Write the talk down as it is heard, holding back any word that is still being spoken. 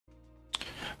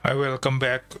I will come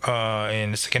back in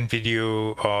the second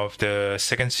video of the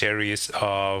second series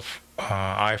of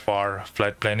IFR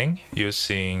flight planning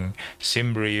using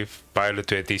SimBrief,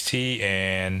 Pilot2ATC,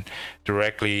 and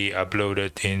directly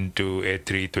uploaded into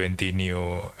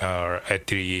A320neo or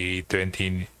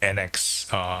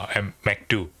A320NX Mac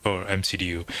 2 or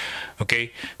MCDU.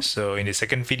 Okay, so in the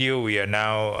second video, we are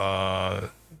now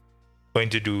going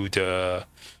to do the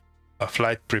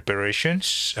flight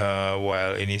preparations,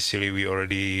 while initially we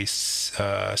already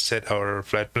set our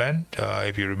flight plan.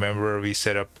 If you remember, we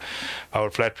set up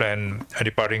our flight plan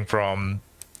departing from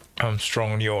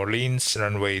Armstrong, New Orleans,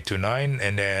 runway 29,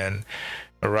 and then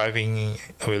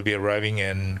we'll be arriving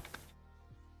in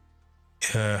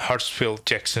Hartsfield,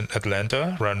 Jackson,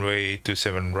 Atlanta, runway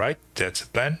 27 right. That's the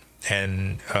plan.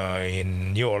 And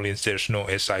in New Orleans, there's no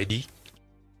SID.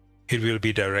 It will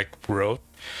be direct route.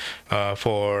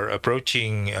 For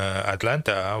approaching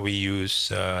Atlanta, we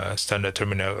use standard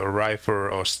terminal arrival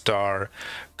or star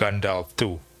Gandalf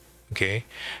 2. Okay,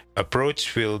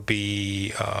 approach will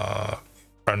be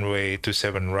runway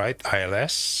 27 right,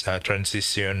 ILS,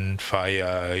 transition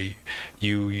via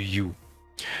UU.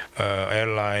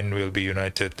 Airline will be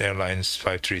United Airlines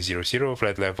 5300,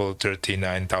 flight level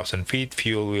 39,000 feet.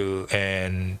 Fuel will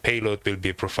and payload will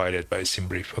be provided by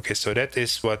SimBrief. Okay, so that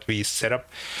is what we set up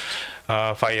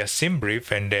via SimBrief,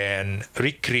 and then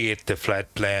recreate the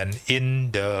flight plan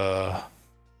in the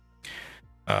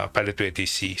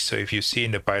Pilot2ATC. So if you see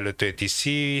in the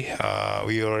Pilot2ATC,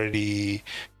 we already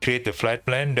create the flight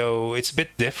plan, though it's a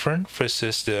bit different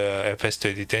versus the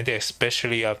FS2020,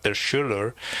 especially after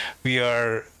Schuler. We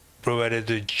are provided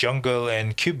the jungle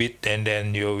and qubit and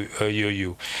then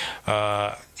UU.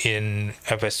 In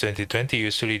FS2020,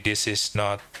 usually this is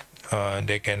not,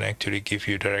 they can actually give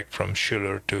you direct from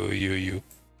Schuler to UU.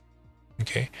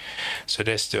 Okay, so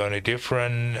that's the only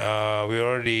difference. We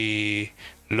already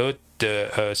load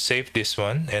save this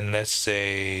one, and let's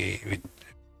say we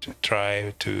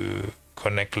try to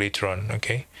connect later on.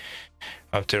 Okay,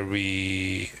 after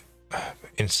we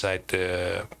inside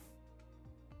the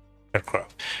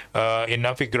aircraft. In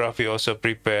Navigraph, we also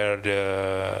prepare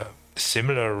the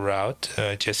similar route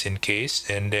just in case,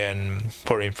 and then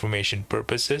for information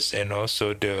purposes, and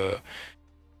also the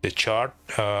chart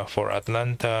for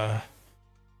Atlanta.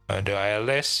 The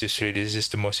ILS, usually this is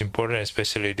the most important,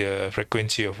 especially the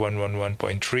frequency of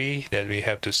 111.3 that we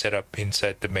have to set up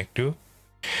inside the Mac 2.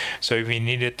 So if we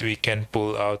need it, we can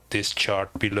pull out this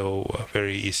chart below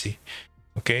very easy.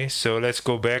 Okay, so let's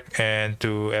go back and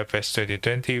to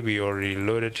FS2020. We already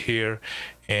loaded here,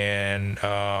 and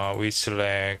we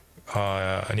select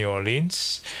New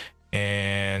Orleans,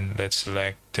 and let's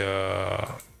select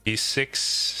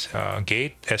B6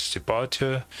 gate as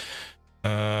departure.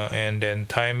 And then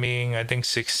timing, I think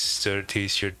 6:30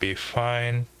 should be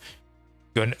fine.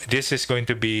 This is going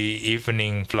to be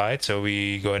evening flight, so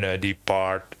we're gonna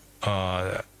depart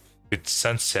with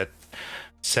sunset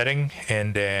setting,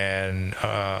 and then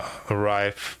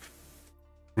arrive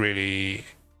really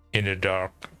in the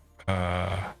dark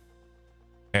at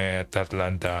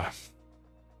Atlanta.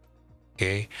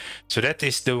 Okay, so that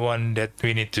is the one that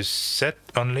we need to set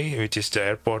only, which is the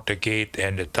airport, the gate,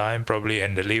 and the time probably,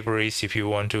 and the liveries if you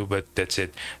want to, but that's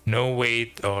it. No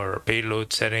weight or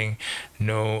payload setting,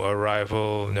 no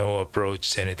arrival, no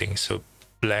approach, anything. So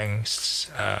blank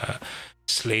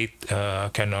slate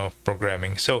kind of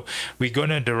programming. So we're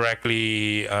gonna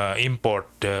directly import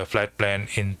the flight plan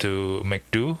into Mac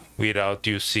 2 without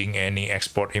using any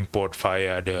export import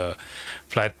via the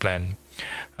flight plan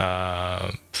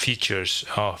features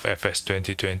of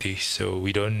FS2020. So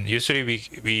we don't usually,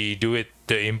 we do it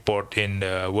the import in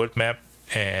the world map,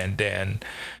 and then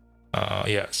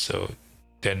yeah, so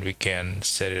then we can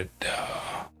set it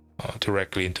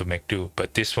directly into Mac 2.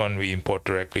 But this one we import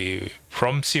directly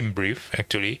from SimBrief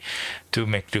actually to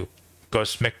Mac 2,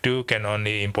 because Mac 2 can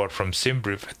only import from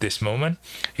SimBrief at this moment.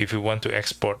 If you want to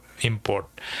import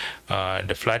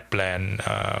the flight plan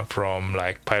from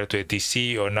like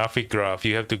Pilot2ATC or Navigraph,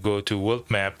 you have to go to world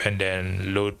map and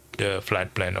then load the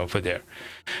flight plan over there.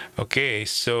 Okay,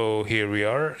 so here we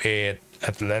are at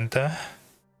Atlanta.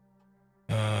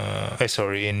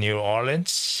 Sorry, in New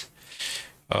Orleans.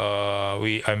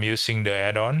 I'm using the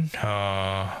add-on.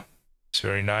 It's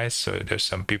very nice. So there's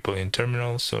some people in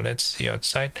terminal. So let's see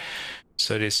outside.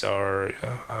 So this is our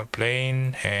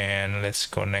plane, and let's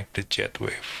connect the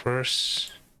jetway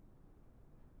first.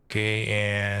 Okay,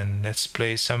 and let's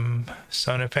play some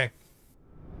sound effect.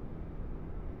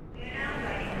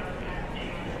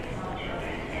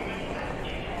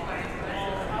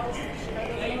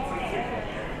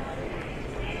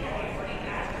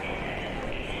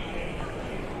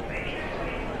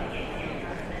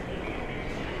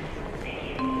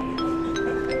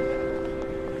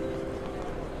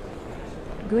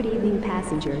 Good evening,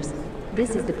 passengers.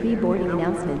 This is the pre-boarding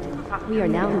announcement. We are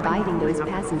now inviting those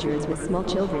passengers with small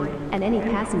children and any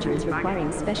passengers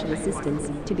requiring special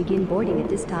assistance to begin boarding at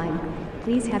this time.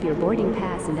 Please have your boarding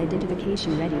pass and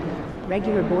identification ready.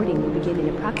 Regular boarding will begin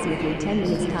in approximately 10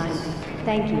 minutes time.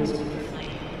 Thank you.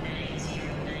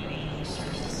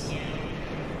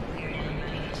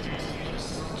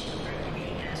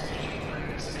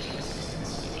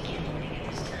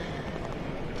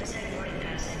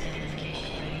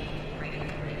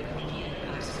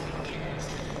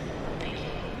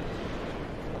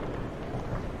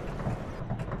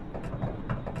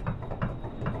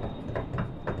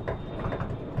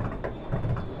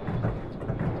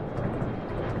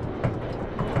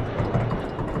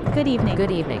 Good evening.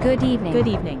 Good evening. Good evening. Good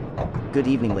evening. Good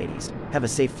evening, ladies. Have a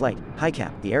safe flight. Hi,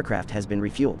 Cap. The aircraft has been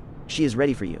refueled. She is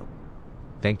ready for you.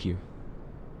 Thank you.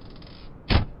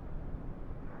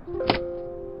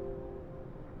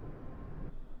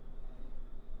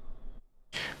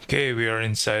 Okay, we are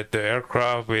inside the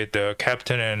aircraft with the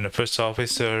captain and the first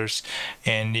officers,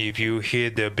 and if you hear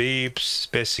the beeps,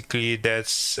 basically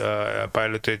that's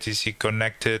Pilot2ATC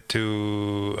connected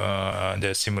to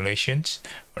the simulations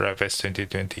or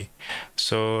FS2020.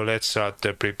 So let's start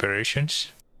the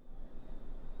preparations.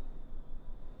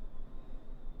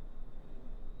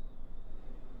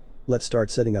 Let's start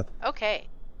setting up. Okay.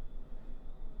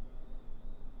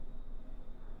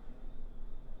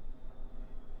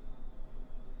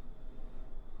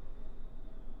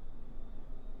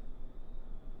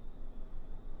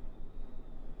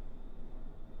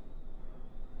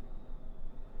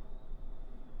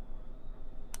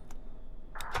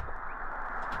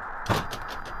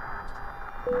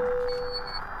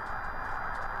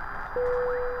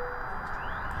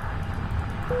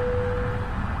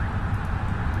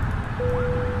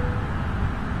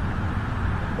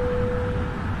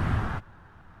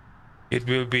 It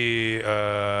will be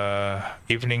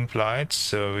evening flights,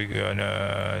 so we're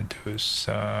gonna do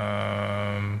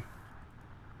some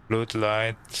float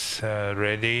lights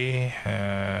ready.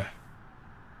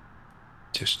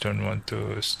 Just don't want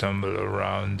to stumble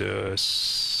around the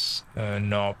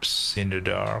knobs in the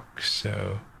dark,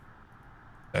 so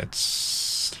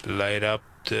let's light up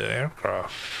the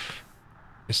aircraft.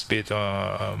 It's a bit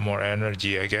more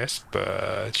energy, I guess,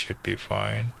 but it should be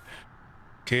fine.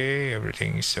 Okay,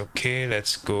 everything is okay.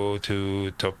 Let's go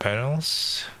to top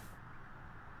panels.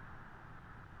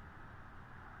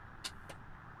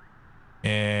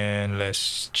 And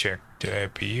let's check the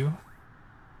APU.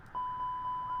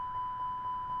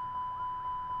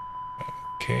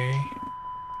 Okay.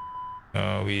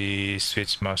 We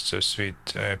switch master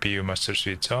suite, APU master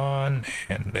switch on,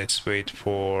 and let's wait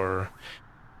for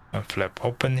a flap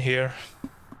open here.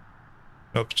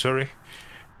 Oops, sorry.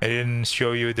 I didn't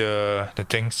show you the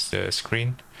things, the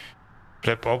screen.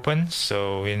 Flap open,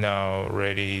 so we're now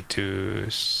ready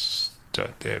to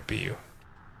start the APU.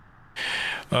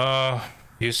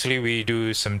 Usually we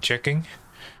do some checking,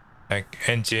 like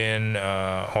engine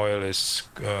oil is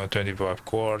 25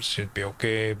 quarts, should be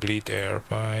okay. Bleed air,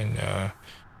 fine.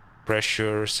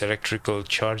 Pressures, electrical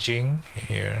charging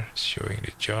here, showing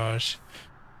the charge.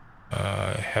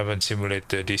 Haven't simulated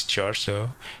the discharge,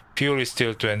 so fuel is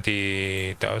still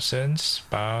 20,000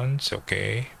 pounds.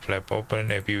 Okay, flap open.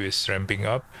 APU is ramping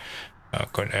up.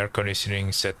 Air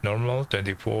conditioning set normal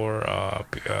 24.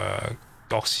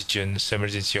 Oxygen,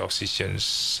 emergency oxygen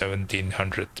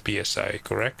 1700 psi,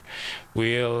 correct?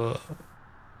 We'll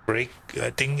brake.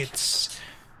 I think it's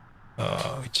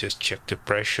just check the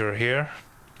pressure here.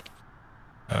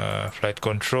 Flight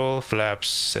control, flaps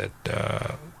set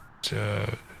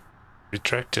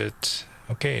retracted.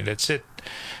 Okay, that's it.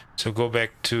 So go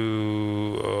back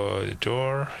to the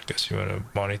door because you want to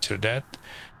monitor that.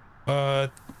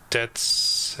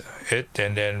 That's it,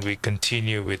 and then we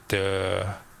continue with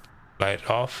the light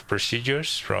off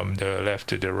procedures from the left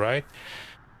to the right.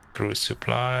 Cruise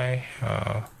supply,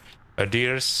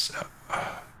 adheres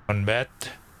on bed.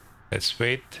 Let's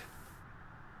wait.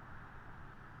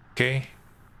 Okay,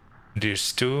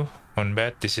 adheres 2 on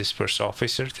bed. This is first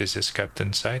officer, this is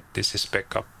captain side, this is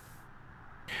backup.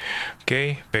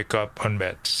 Okay, backup on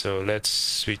bed. So let's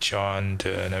switch on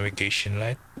the navigation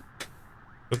light.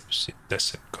 Oops, it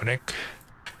doesn't connect.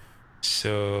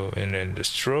 So, and then the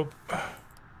strobe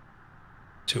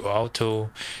to auto,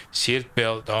 seat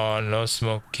belt on, no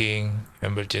smoking,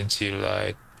 emergency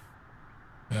light.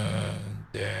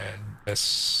 Then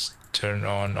let's turn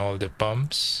on all the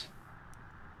pumps.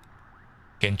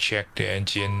 You can check the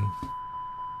engine.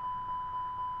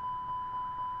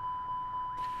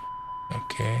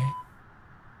 Okay,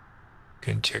 you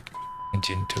can check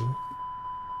engine 2.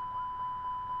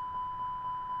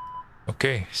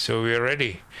 Okay, so we are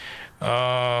ready.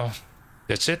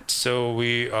 That's it. So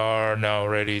we are now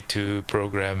ready to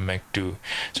program Mac2.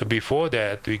 So before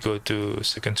that, we go to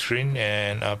second screen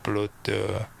and upload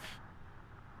the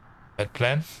flight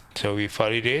plan. So we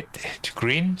validate to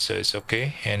green, so it's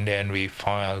okay, and then we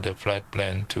file the flight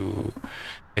plan to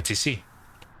ATC.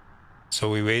 So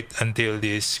we wait until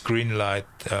this green light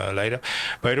light up.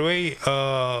 By the way,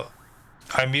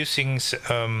 I'm using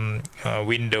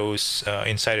Windows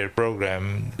Insider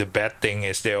program. The bad thing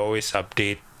is they always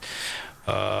update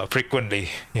frequently.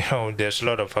 You know, there's a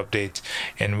lot of updates,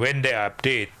 and when they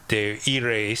update, they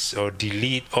erase or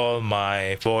delete all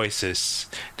my voices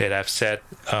that I've set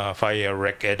via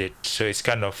rec edit. So it's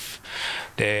kind of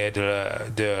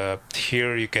the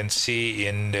here you can see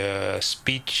in the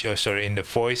speech, in the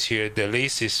voice here, the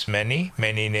list is many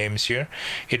names here.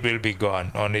 It will be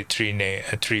gone, only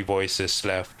three voices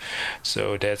left.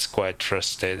 So that's quite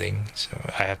frustrating. So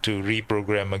I have to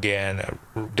reprogram again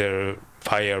the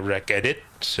via rec edit,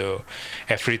 so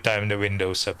every time the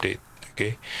Windows update.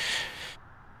 Okay.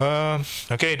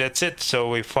 Okay, that's it. So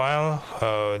we file,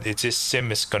 this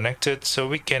SIM is connected, so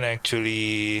we can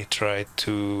actually try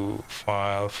to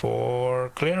file for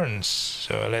clearance.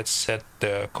 So let's set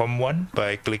the COM1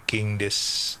 by clicking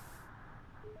this.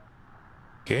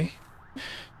 Okay.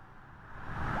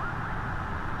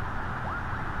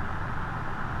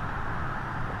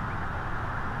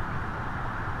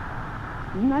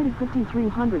 United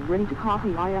 5300 ready to copy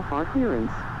IFR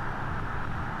clearance.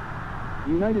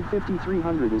 United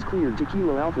 5300 is cleared to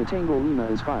Kilo Alpha Tango Lima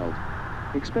is filed.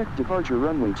 Expect departure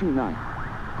runway 29.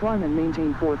 Climb and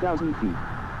maintain 4,000 feet.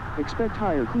 Expect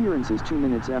higher clearances 2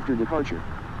 minutes after departure.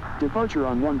 Departure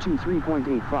on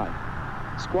 123.85.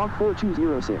 Squawk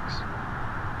 4206.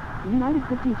 United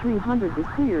 5300 is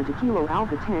cleared to Kilo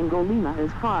Alpha Tango Lima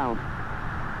is filed.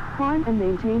 Climb and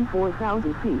maintain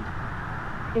 4,000 feet.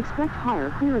 Expect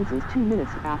higher clearances 2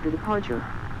 minutes after departure.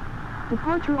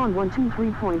 Departure on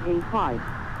 123.85.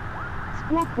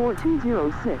 Squawk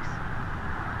 4206.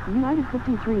 United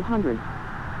 5300.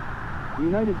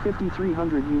 United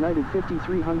 5300, United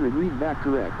 5300, read back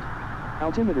correct.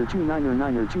 Altimeter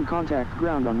 299er2, contact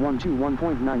ground on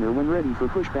 121.9er when ready for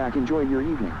pushback. Enjoy your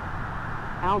evening.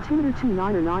 Altimeter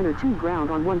 299er2, ground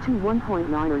on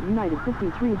 121.9er, United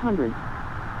 5300.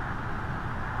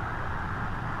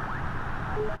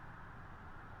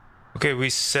 Okay, we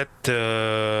set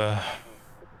the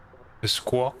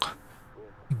squawk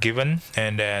given,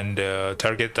 and then the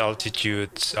target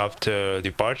altitudes after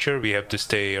departure. We have to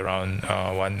stay around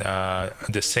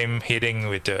the same heading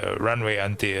with the runway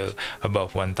until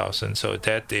above 1000. So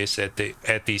that is at the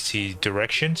ATC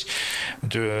directions.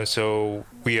 So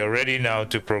we are ready now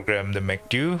to program the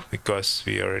Mac2 because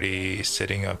we are already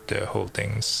setting up the whole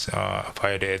things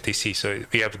via the ATC. So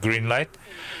we have green light.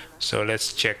 So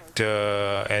let's check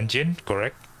the engine,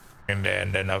 correct, and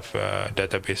then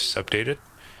database updated.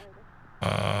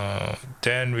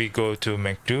 Then we go to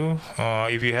Mac2.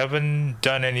 If you haven't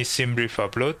done any SimBrief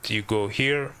upload, you go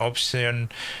here,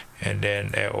 option, and then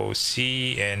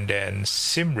AOC, and then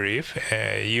SimBrief.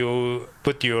 You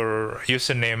put your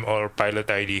username or pilot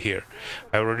ID here.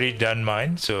 I already done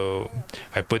mine, so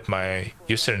I put my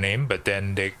username, but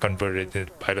then they converted it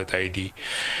to pilot ID.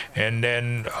 And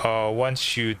then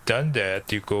once you've done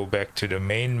that, you go back to the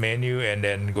main menu and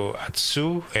then go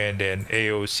ATSU and then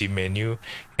AOC menu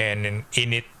and then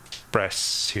init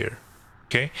press here.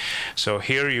 Okay, so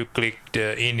here you click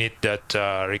the init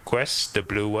data request, the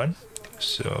blue one.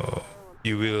 So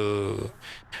you will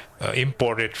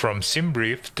import it from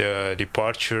SimBrief, the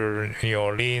departure New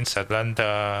Orleans,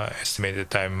 Atlanta, estimated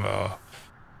time,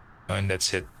 and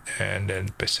that's it. And then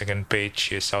the second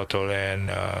page is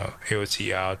Autoland,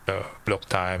 AOC out, block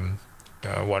time,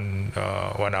 1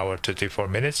 hour 34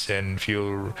 minutes, and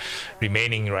fuel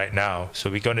remaining right now.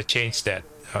 So we're gonna change that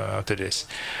after this.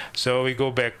 So we go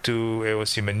back to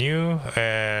AOC menu,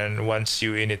 and once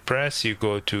you init press, you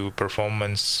go to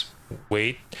performance,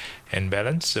 weight, and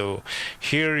balance. So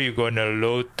here you're gonna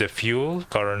load the fuel,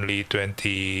 currently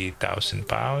 20,000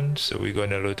 pounds. So we're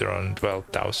gonna load around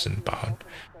 12,000 pounds.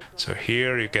 So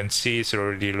here you can see it's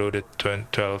already loaded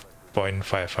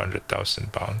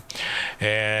 12,500,000 pounds.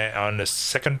 And on the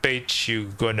second page, you're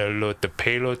gonna load the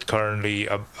payload. Currently,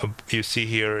 you see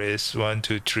here is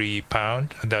 123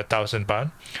 pound, 1,000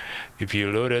 pound. If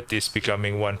you load it, it's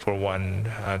becoming 1 for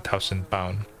 1,000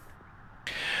 pound.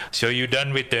 So you're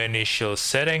done with the initial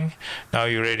setting. Now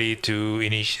you're ready to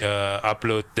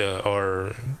upload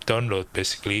or download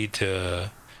basically the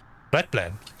flight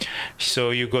plan. So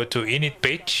you go to init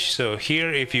page. So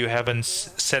here, if you haven't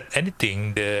set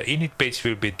anything, the init page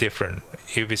will be different.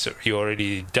 If it's you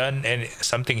already done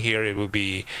something here, it will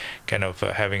be kind of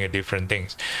having a different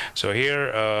things. So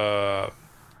here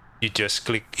you just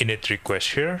click init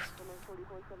request here.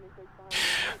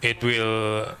 It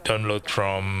will download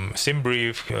from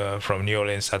SimBrief, from New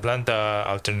Orleans, Atlanta,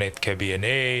 alternate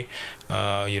KBNA,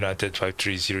 United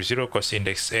 5300, cost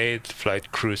index 8,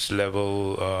 flight cruise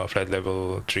level, flight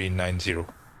level 390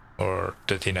 or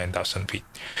 39,000 feet.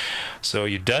 So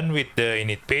you're done with the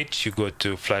init page, you go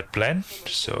to flight plan.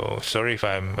 So sorry if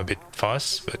I'm a bit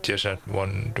fast, but just not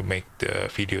want to make the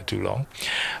video too long.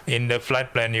 In the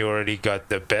flight plan, you already got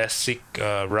the basic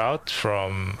route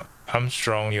from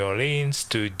Armstrong, New Orleans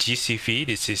to GCV.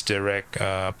 This is direct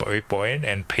waypoint,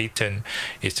 and Peyton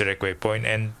is direct waypoint,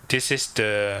 and this is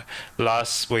the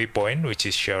last waypoint, which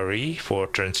is Shari, for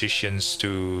transitions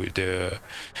to the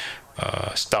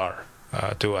star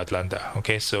to Atlanta.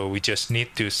 Okay, so we just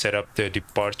need to set up the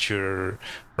departure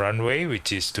runway,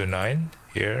 which is 29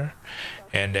 here,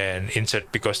 and then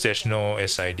insert, because there's no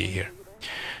SID here.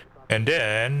 And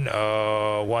then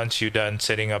once you're done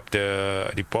setting up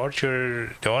the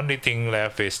departure, the only thing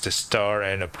left is the star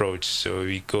and approach. So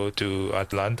we go to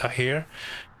Atlanta here,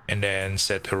 and then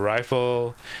set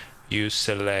arrival. You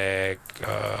select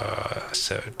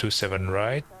 27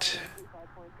 right,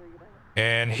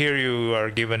 and here you are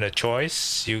given a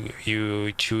choice.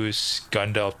 You choose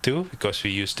Gandalf 2 because we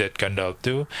use that Gandalf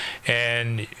 2,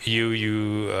 and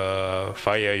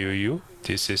via UU.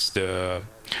 This is the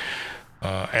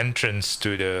entrance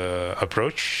to the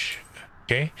approach.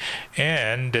 Okay,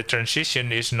 and the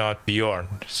transition is not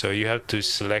beyond, so you have to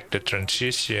select the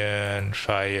transition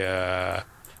via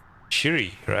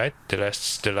Shiri, right? The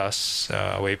last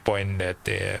waypoint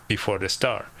that before the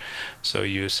star. So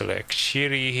you select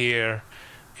Shiri here,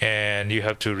 and you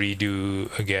have to redo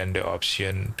again the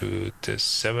option to the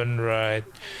 7 right,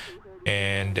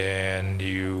 and then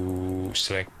you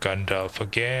select Gandalf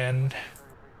again,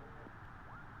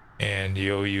 and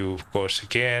you of course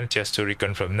again, just to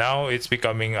reconfirm. Now it's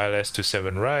becoming ILS to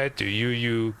 7 right, to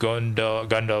UU,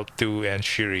 Gandalf 2, and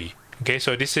Shiri. Okay,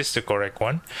 so this is the correct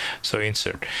one. So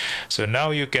insert. So now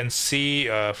you can see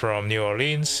from New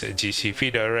Orleans,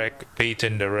 GCV direct,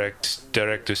 Peyton direct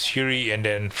to Shiri, and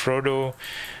then Frodo,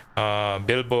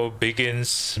 Bilbo,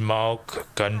 Biggins, Mauk,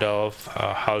 Gandalf,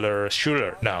 Haller,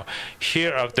 Schuler. Now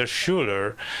here after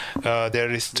Schuler,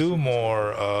 there is 2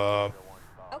 more.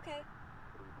 Okay.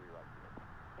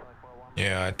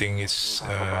 Yeah, I think it's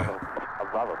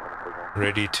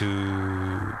ready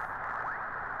to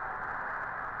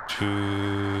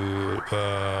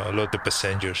load the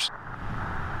passengers.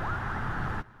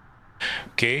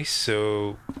 Okay,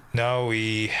 so now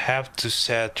we have to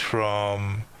set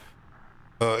from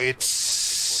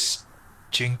it's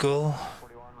Jingle.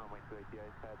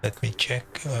 Let me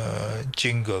check.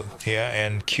 Jingle, yeah,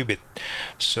 and Qubit.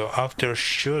 So after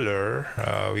Schuler,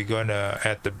 we're gonna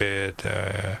add a bit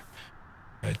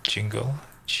Jingle,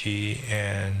 G,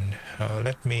 and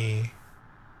let me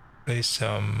play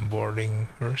some boarding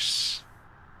first.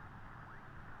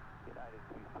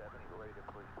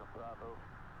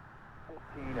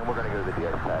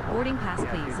 Boarding pass,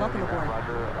 please. Welcome aboard.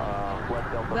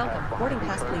 Welcome. Boarding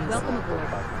pass, please. Welcome aboard.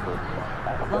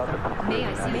 Welcome. May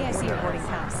I see your boarding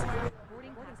pass?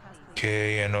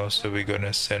 Okay, and also we're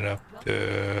gonna set up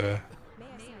the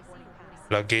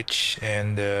luggage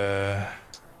and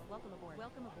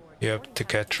yep, the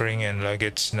catering and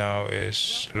luggage now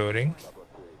is loading.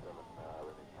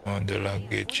 On the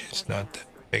luggage, it's not the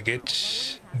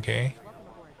baggage. Okay.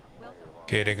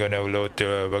 Okay, they're gonna load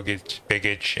the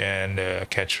baggage and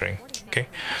catering. Okay,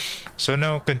 so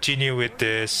now continue with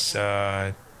this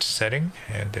setting,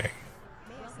 and then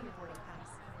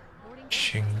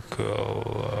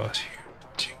jingle,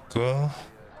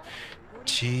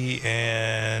 G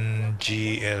and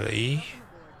GLE.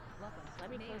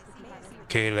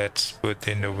 Okay, let's put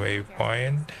in the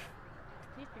waypoint,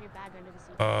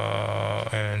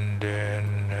 and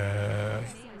then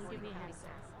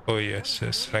oh yes,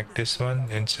 select this one,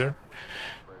 insert,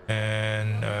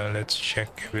 and let's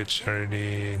check if it's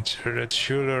already inserted.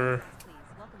 Schuler,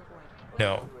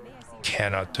 no,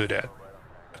 cannot do that.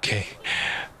 Okay,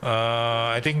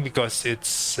 I think because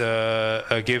it's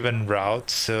a given route,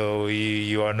 so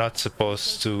you are not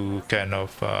supposed to kind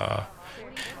of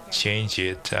change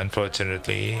it,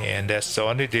 unfortunately, and that's the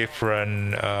only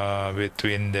difference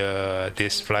between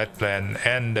this flight plan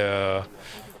and the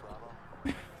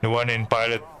one in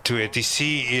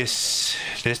Pilot2ATC is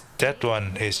that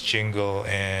one is Jingle,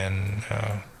 and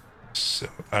so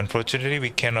unfortunately we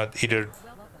cannot either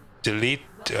delete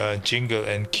jingle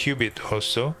and qubit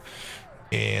also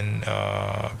in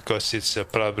because it's a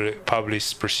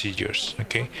published procedures.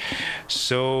 Okay,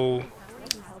 so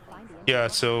yeah,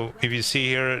 so if you see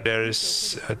here, there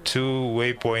is a two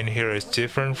waypoint here is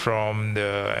different from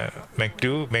the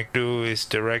MacDo. MacDo is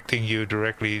directing you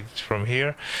directly from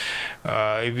here.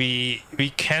 We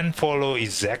can follow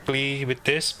exactly with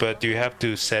this, but you have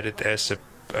to set it as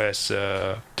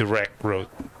a direct route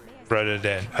rather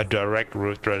than a direct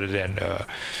route rather than a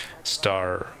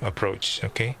star approach.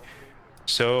 Okay,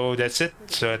 so that's it.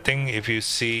 So I think if you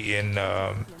see in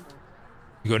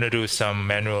you're gonna do some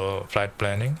manual flight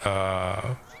planning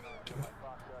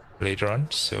later on.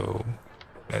 So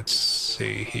let's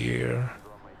see here.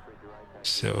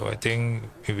 So I think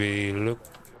if we look,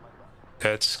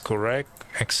 that's correct,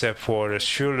 except for the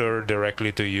Schuler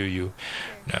directly to UU.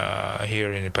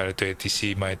 Here in the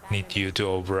Pilot2ATC might need you to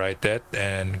override that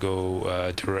and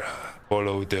go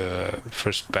follow the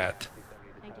first path.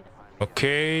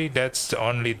 Okay, that's the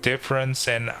only difference,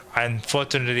 and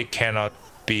unfortunately cannot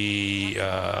be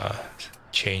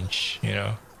changed, you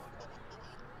know.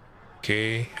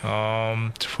 Okay,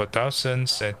 for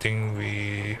thousands, I think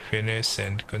we finish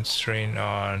and constraint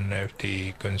on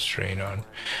FD constraint on.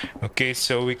 Okay,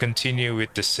 so we continue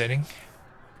with the setting.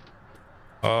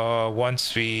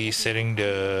 Once we setting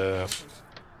the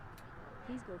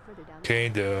okay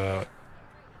the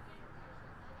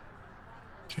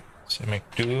so make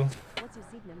do.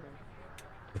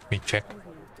 Let me check.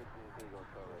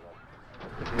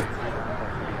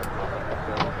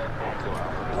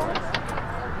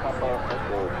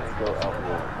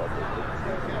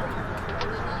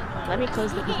 Let me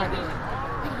close the compartment.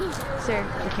 Sir,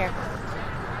 be careful.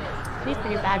 Please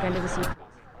put your bag under the seat.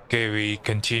 Okay, we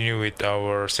continue with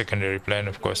our secondary plan.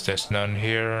 Of course, there's none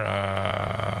here.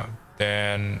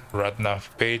 Then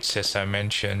RADNAV page, as I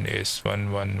mentioned, is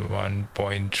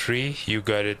 111.3. You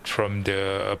got it from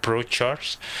the approach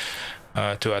charts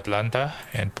to Atlanta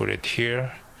and put it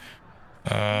here.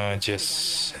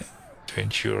 Just to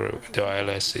ensure the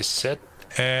ILS is set.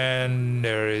 And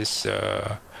there is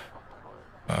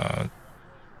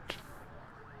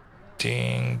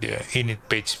thing the init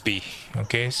page B.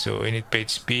 Okay, so init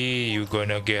page B, you're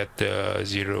gonna get the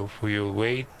 0 fuel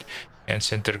weight and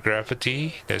center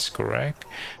gravity. That's correct.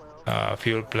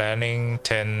 Fuel planning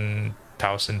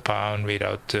 10,000 pound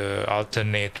without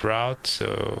alternate route,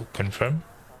 so confirm.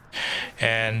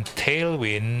 And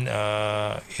tailwind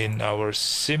in our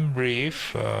sim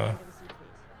brief,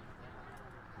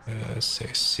 say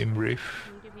sim brief.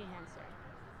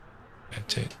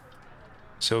 That's it.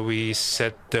 So we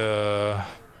set the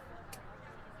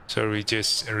we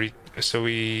just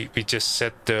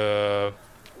set the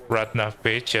RADNAV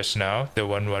page just now, the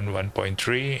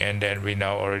 111.3, and then we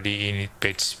now already in it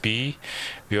page B.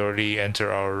 We already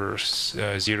enter our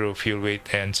 0 fuel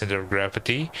weight and center of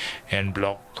gravity and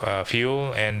block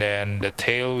fuel, and then the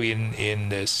tailwind in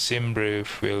the sim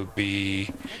brief will be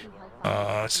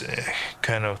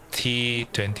kind of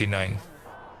T29.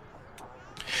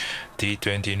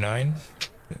 T29.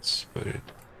 Let's put it.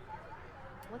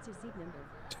 What's your seat number?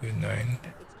 29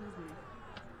 Excuse me.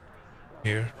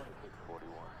 here.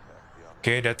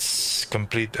 Okay, that's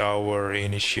complete our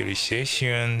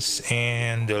initializations,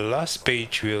 and the last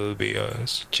page will be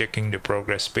checking the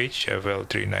progress page,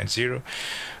 FL390,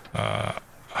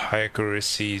 high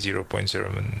accuracy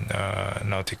 0.07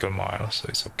 nautical miles, so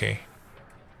it's okay.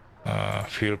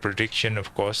 Fuel prediction,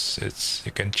 of course,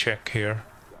 you can check here.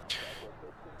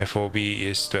 FOB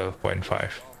is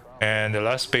 12.5. And the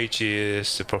last page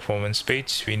is the performance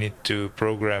page. We need to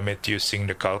program it using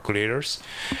the calculators.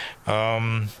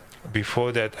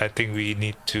 Before that, I think we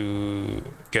need to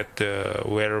get the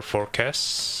weather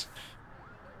forecasts.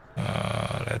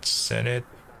 Let's send it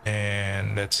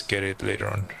and let's get it later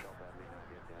on.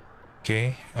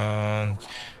 Okay,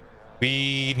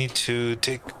 we need to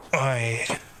take my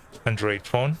Android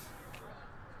phone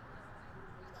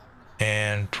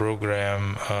and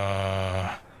program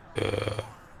the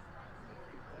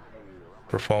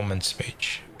performance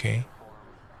page. Okay,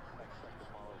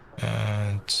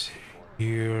 and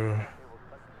here,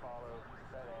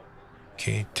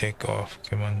 okay, take off.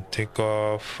 Come on, take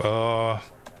off.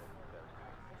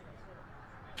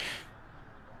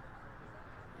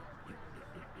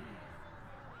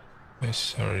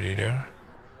 It's already there.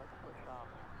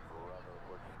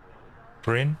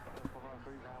 Print.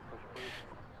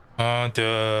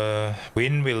 The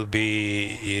wind will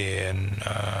be in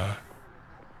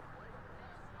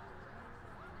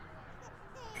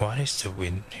what is the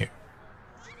wind here?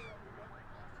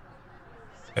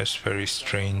 That's very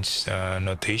strange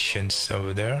notations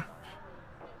over there.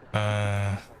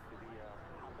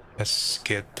 Let's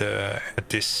get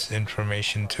this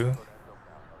information too.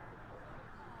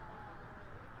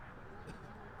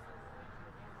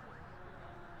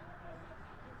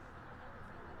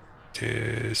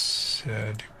 This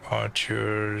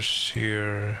departures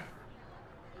here.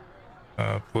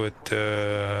 Put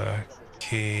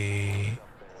KMI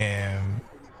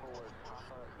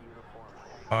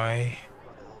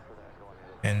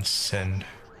and send.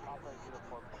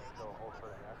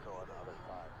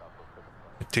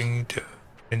 I think the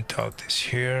printout is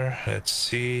here. Let's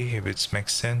see if it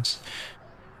makes sense.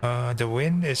 The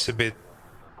wind is a bit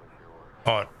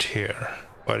odd here.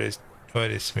 What is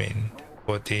mean?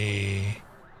 What the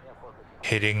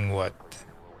hitting what?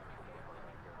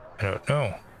 I don't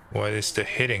know. What is the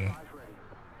hitting?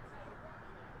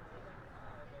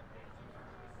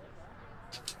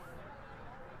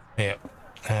 Yeah.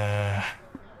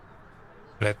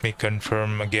 Let me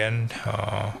confirm again.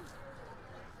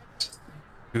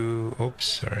 Oops,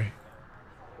 sorry.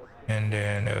 And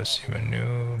then LC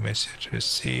menu, message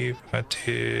received. What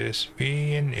is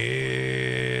wind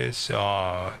is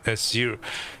that's 0.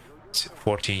 It's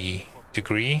 40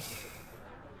 degree.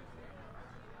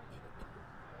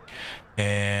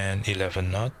 And 11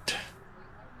 knot.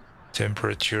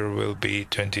 Temperature will be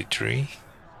 23.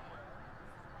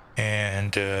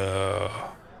 And it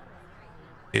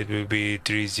will be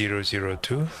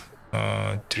 3002.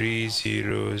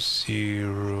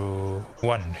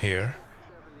 3001 here.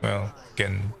 Well,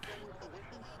 can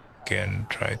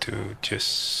try to just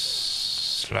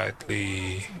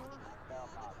slightly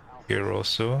here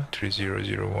also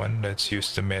 3001. Let's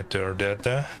use the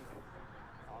metadata.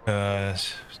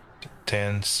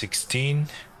 1016.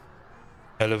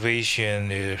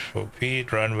 Elevation is 4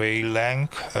 feet. Runway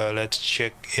length. Let's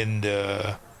check in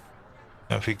the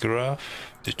Navigraph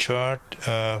the chart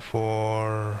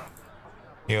for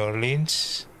New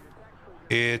Orleans.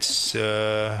 It's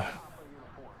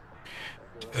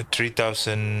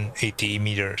 3080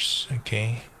 meters.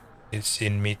 Okay, it's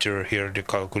in meter here. The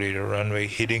calculator. Runway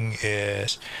heading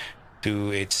is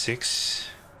 286.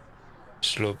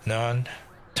 Slope none.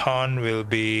 Ton will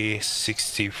be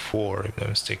 64 if I'm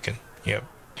mistaken. Yep,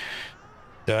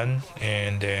 done.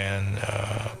 And then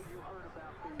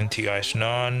anti-ice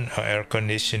on, air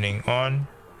conditioning on,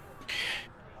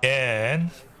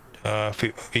 and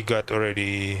we got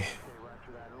already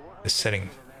the setting.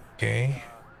 Okay,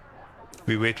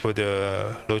 we wait for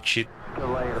the load sheet.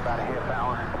 Delay at about a half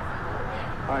hour.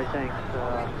 All right, thanks.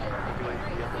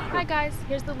 Hi guys,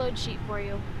 here's the load sheet for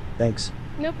you. Thanks.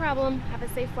 No problem. Have a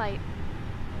safe flight.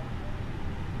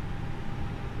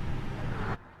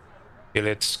 Okay,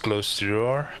 let's close the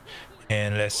door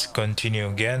and let's continue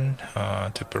again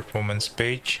to performance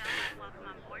page.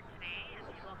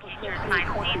 Your assigned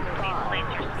seats, please place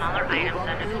your smaller items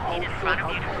under the seat in front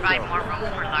of you to provide more room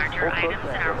for larger items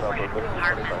in our boarding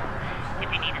compartment.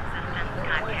 If you need assistance,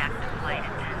 contact the flight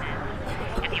attendant.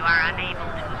 If you are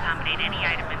unable to accommodate any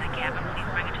item in the cabin,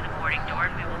 please bring it to the boarding door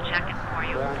and we will check it for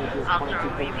you. Also,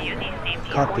 review the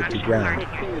safety Cockpit to ground.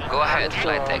 Go ahead,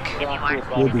 flight deck.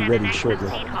 We'll be ready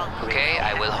shortly. Okay,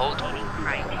 I will hold.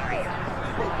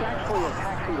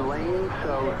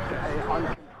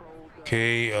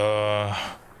 Okay,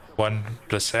 1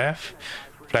 plus F.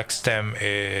 Flag stem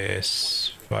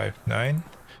is 59.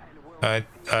 I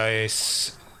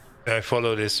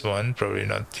follow this one, probably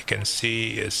not. You can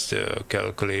see it's the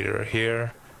calculator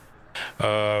here.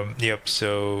 Yep,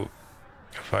 so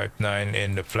 59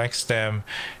 in the flag stem,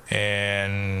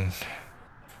 and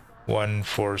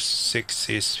 146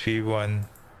 is V1.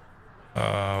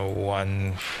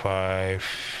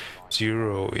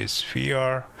 150 is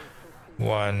VR.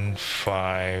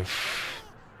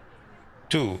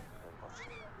 152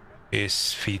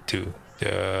 is V2.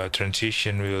 The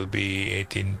transition will be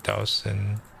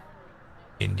 18,000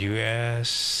 in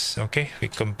US. Okay, we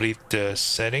complete the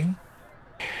setting.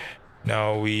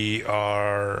 Now we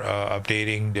are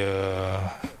updating the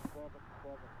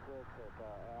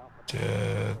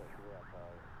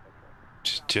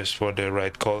just for the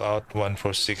right call out.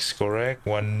 146 correct,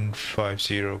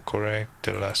 150 correct.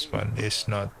 The last one is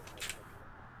not.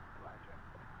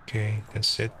 Okay,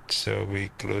 that's it. So we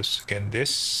close again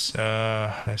this.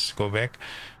 Let's go back.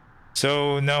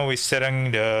 So now we're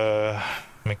setting the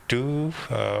Mac2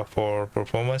 for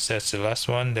performance. That's the last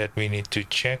one that we need to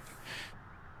check.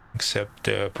 Accept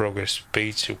the progress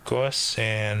page, of course,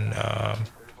 and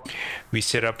we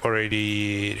set up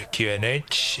already the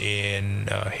QNH in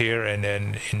here, and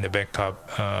then in the backup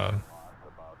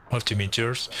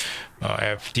altimeters.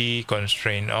 FD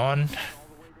constraint on.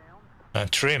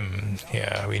 Trim,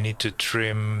 yeah, we need to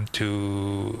trim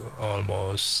to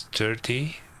almost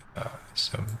 30,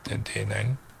 some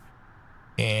 29.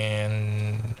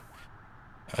 And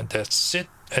that's it.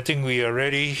 I think we are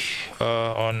ready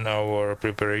on our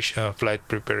preparation, flight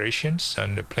preparations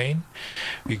on the plane.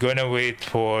 We're gonna wait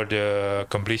for the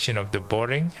completion of the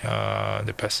boarding,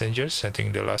 the passengers. I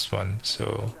think the last one.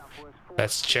 So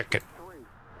let's check it.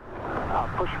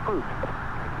 Push approved.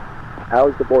 How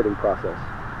is the boarding process?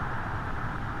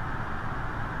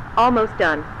 Almost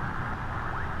done.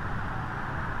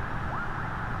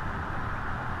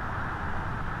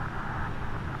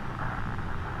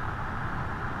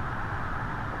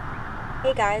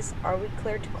 Hey guys, are we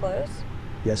cleared to close?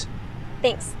 Yes.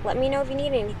 Thanks. Let me know if you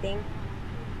need anything.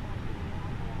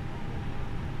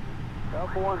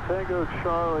 Alpha 1 Tango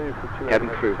Charlie for 2. Cabin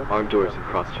crew, armed doors and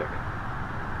cross-check.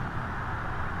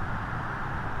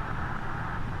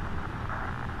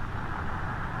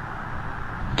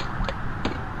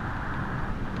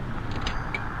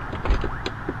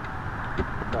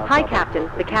 Hi, Captain.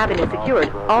 The cabin is secured.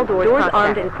 All doors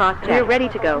armed and cross-checked. We're ready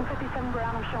to go. 57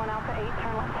 ground, I'm showing Alpha 8,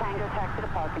 turn left Tango, taxi to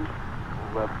parking.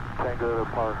 Left Tango to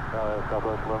park,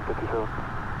 Southwest 1157.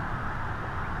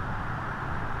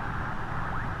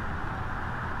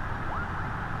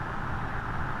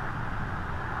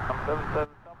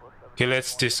 Okay,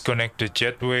 let's disconnect the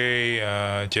jetway.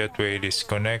 Jetway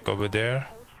disconnect over there.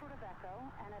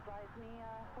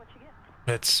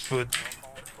 Let's put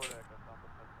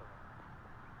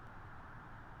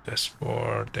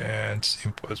dashboard and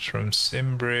imports from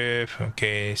SimBrief.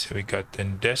 Okay, so we got the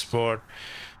dashboard.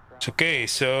 It's okay,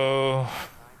 so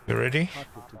you ready?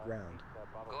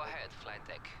 Go ahead, flight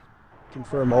deck.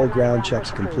 Confirm all ground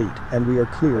checks complete, and we are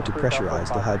clear to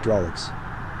pressurize the hydraulics.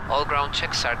 All ground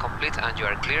checks are complete and you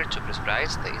are clear to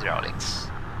pressurize the hydraulics.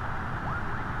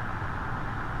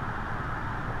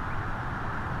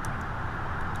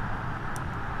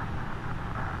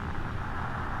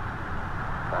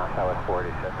 Southwest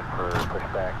 47 for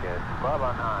pushback at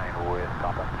Bravo 9 with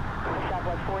Papa.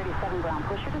 Southwest 487 ground,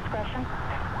 push your discretion.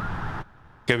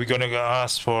 Okay, we're gonna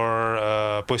ask for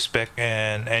pushback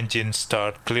and engine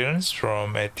start clearance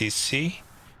from ATC.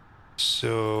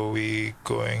 So we're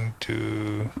going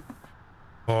to,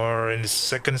 or in the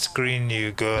second screen,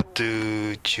 you got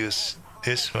to choose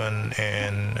this one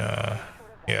and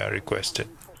yeah, request it.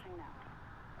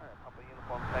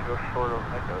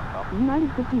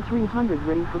 United 5300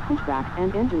 ready for pushback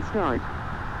and engine start.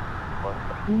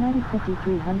 United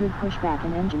 5300 pushback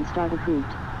and engine start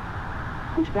approved.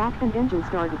 Pushback and engine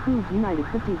start approved. United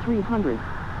 5300.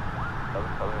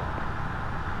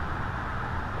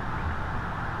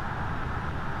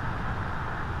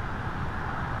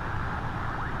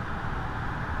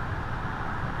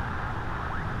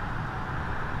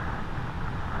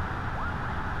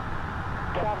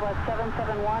 Southwest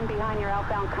 771 behind your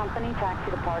outbound company,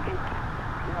 taxi to parking.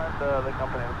 Behind the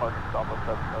company in the parking, Southwest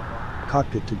 771.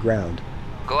 Cockpit to ground.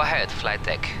 Go ahead, flight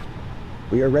deck.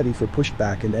 We are ready for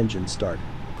pushback and engine start.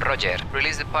 Roger.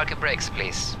 Release the parking brakes,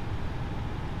 please.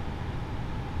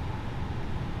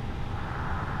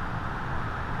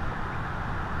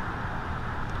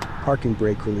 Parking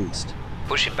brake released.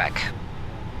 Pushing back.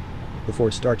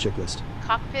 Before start checklist.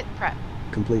 Cockpit prep.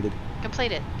 Completed.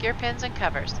 Completed. Gear pins and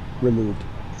covers. Removed.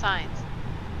 Signs.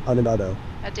 On an auto.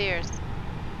 Adheres.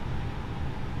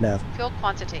 Nav. Fuel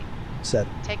quantity. Set.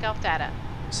 Takeoff data.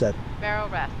 Set. Barrel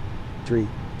ref. 3,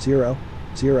 0,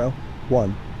 0,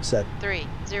 1. Set. 3,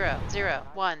 0, 0,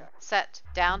 1. Set.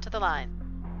 Down to the line.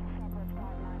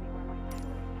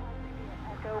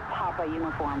 Echo Papa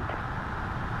uniformed.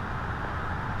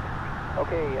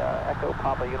 Okay, Echo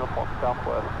Papa uniform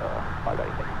Southwest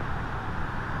 586.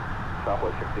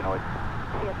 Southwest 1608.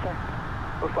 Yes, sir.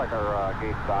 Looks like our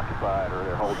gate's occupied or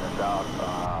they're holding us out.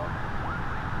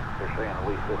 They're saying at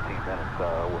least 15 minutes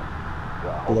with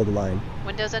Below the line.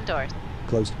 Windows and doors.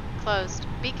 Closed. Closed.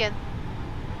 Beacon.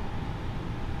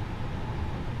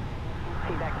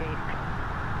 See that gate.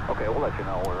 Okay, we'll let you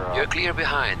know. You're clear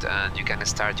behind and you can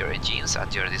start your engines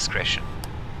at your discretion.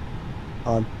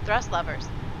 On. Thrust levers.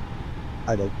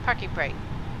 Idle. Parking brake.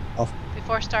 Off.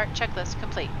 Before start checklist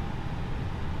complete.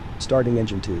 Starting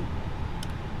engine 2.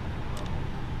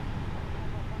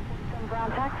 Some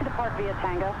ground taxi to park via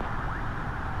Tango.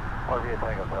 Park via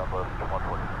Tango Southwest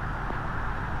 140.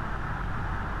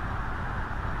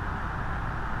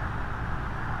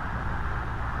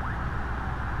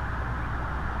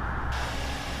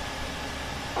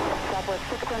 Southwest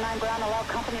 609 ground, allow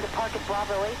company to park at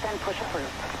Bravo 8, then push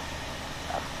approved.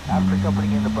 After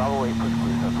company in the Bravo 8 push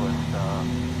clear Southwest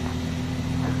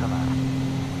 609.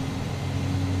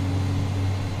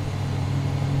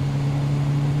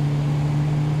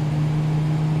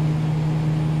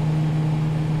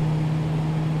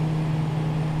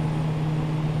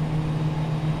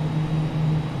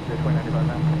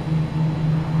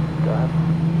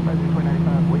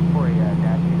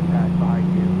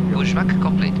 IFRAC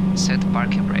complete. Set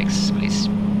parking brakes, please.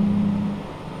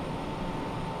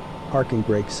 Parking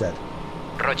brake set.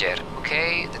 Roger.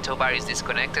 Okay, the tow bar is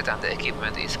disconnected and the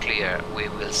equipment is clear. We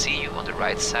will see you on the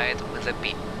right side with the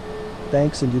beep.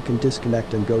 Thanks, and you can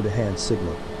disconnect and go to hand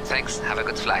signal. Thanks, have a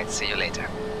good flight. See you later.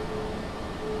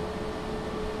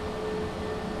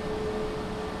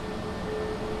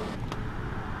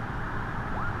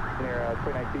 Near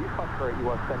 2019, for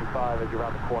US 75 as you're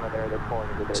around the corner there, they're pulling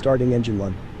into the... Starting engine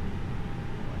 1.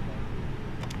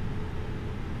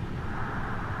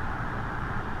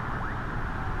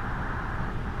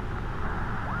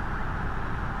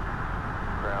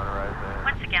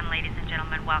 Once again, ladies and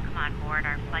gentlemen, welcome on board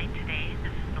our flight today.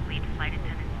 This is the lead flight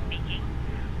attendant speaking.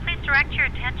 Please direct your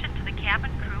attention to the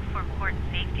cabin crew for important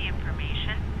safety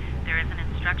information. There is an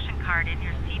instruction card in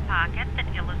your seat pocket that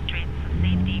illustrates the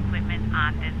safety equipment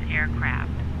on this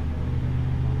aircraft.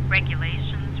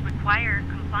 Regulations require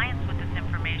compliance with this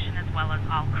information as well as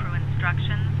all crew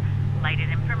instructions, lighted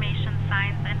information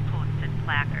signs, and posted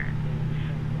placards.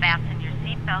 Fasten your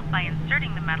seatbelt by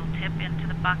inserting the metal tip into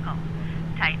the buckle.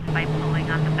 Tighten by pulling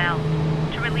on the belt.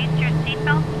 To release your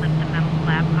seatbelt, lift the metal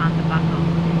flap on the buckle.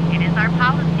 It is our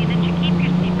policy that you keep your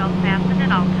seatbelt fastened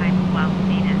at all times while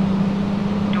seated.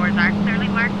 Doors are clearly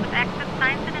marked with exit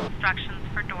signs and instructions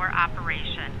for door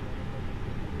operation.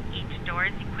 Each door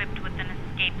is equipped with an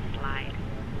escape slide.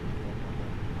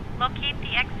 Locate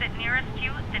the exit nearest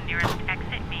you. The nearest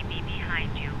exit may be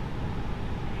behind you.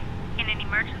 In an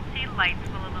emergency, lights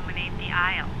will illuminate the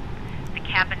aisle. The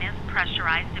cabin is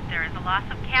pressurized. If there is a loss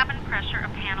of cabin pressure, a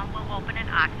panel will open and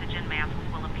oxygen masks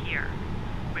will appear.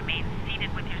 Remain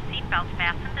seated with your seatbelt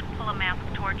fastened and pull a mask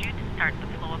toward you to start the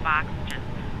flow of oxygen.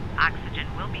 Oxygen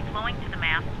will be flowing to the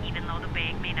mask even though the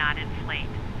bag may not inflate.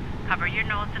 Cover your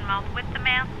nose and mouth with the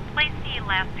mask. Place the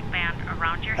elastic band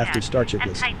around your head start and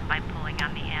checklist. tighten by pulling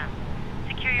on the end.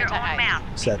 Secure your own mask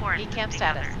Set. before Decam assisting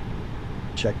status. others.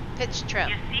 Check. Pitch trim.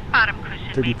 Your seat bottom cushion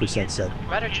may be 30% used set. as a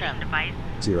Rudder flotation trim. device.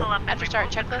 0. Pull up and After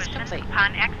start remove the checklist cushion. complete.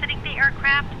 Upon exiting the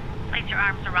aircraft, place your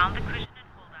arms around the cushion and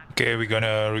hold on. Okay, we're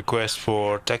gonna request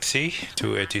for taxi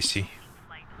to ATC.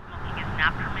 Smoking is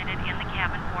not permitted in the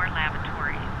cabin or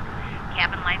lavatories.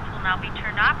 Cabin lights will now be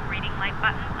turned off. Reading light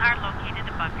buttons are located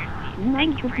above your seat.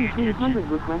 Thank you for your attention.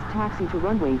 5300 request taxi to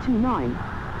runway 29.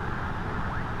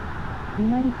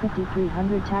 United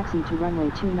 5300 taxi to runway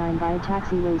 29 via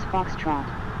taxiways Foxtrot,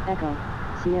 Echo,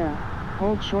 Sierra,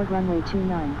 hold short runway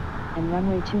 29, and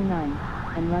runway 29,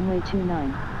 and runway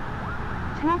 29.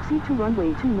 Taxi to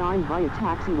runway 29 via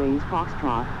taxiways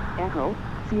Foxtrot, Echo,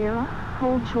 Sierra,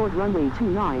 hold short runway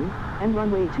 29, and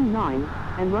runway 29,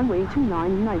 and runway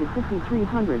 29 United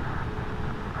 5300.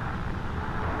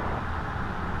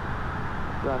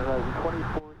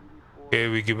 Okay,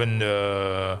 we're given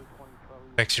the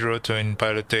taxi route in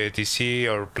Pilot2ATC.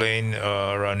 Our plane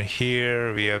around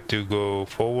here. We have to go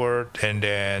forward and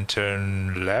then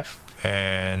turn left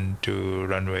and to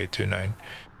runway 29.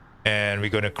 And we're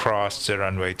gonna cross the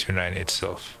runway 29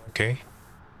 itself. Okay.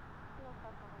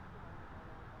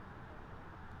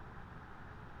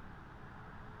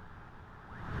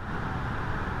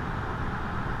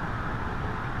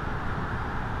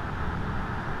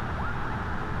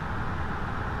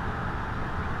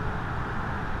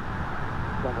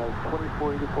 Runway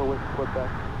 2484 with flip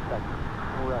back. Right,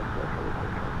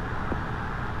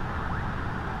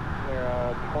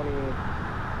 near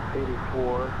 2084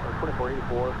 or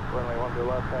 2484, runway 1 to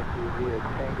left, taxi via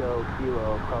Tango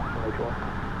Kilo across runway 1.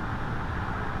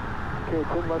 Okay,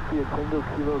 10 must be a Tango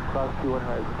Kilo across 21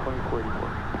 horizon 2484.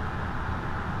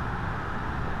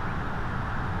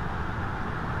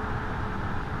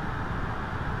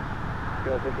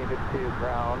 Go 1552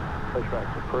 ground,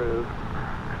 pushback's approved.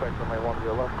 Expect runway 1 to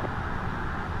your left.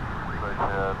 Push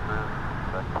approved.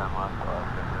 Back 10 left,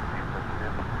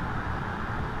 1552.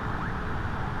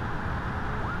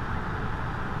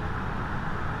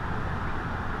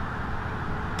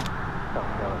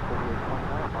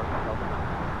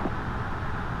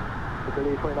 So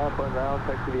 3829 point ground,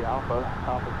 taxi to Alpha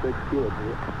 6 Kilo to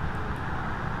you.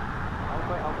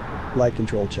 Light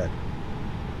control check.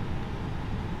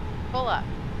 Full up.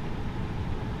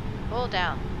 Full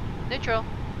down. Neutral.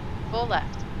 Full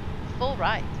left. Full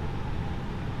right.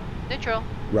 Neutral.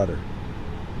 Rudder.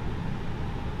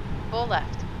 Full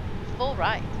left. Full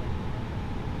right.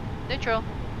 Neutral.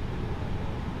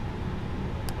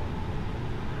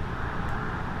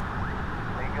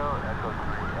 Tango, Echo 3,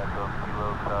 Echo Kilo,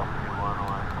 South 21 on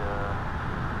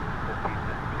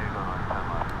 1552 on 10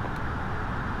 left.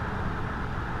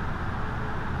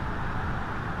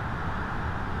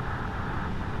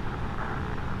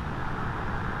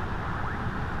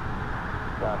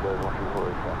 Sound good,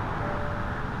 1247.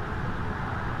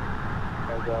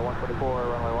 As 124,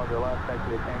 runway 10 left,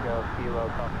 taxi to Tango, Kilo,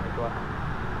 crossing left.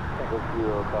 Tango,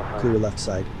 Kilo, crossing Clear left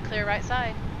side. Clear right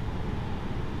side.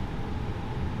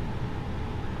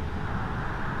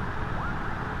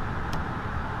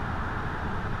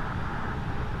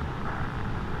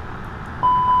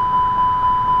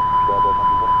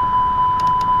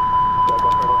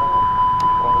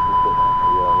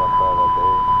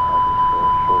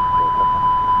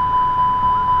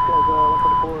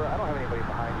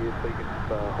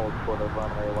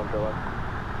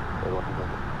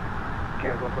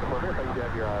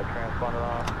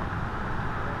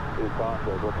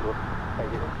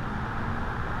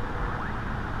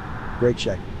 Brake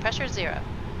check. Pressure 0.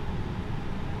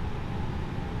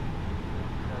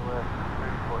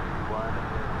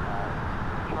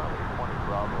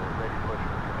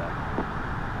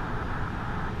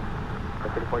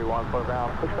 Charlie 41, slow down.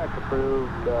 Pushback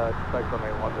approved. Expect runway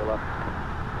 10 left.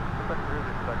 Pushback approved.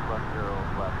 Expect left 0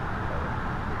 left.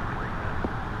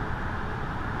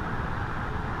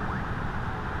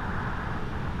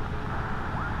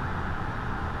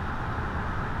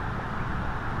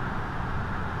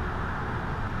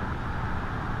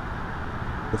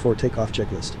 Before takeoff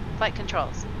checklist. Flight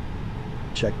controls.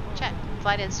 Check. Check.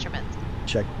 Flight instruments.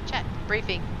 Check. Check.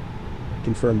 Briefing.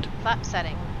 Confirmed. Flap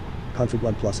setting. Config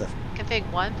 1 plus F. Config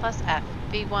 1 plus F.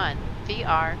 V1.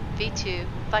 VR. V2.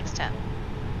 Flex temp.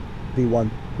 V1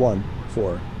 1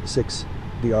 4 6.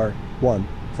 VR 1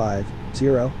 5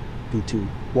 0. V2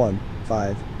 1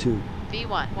 5 2.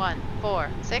 V1 1 4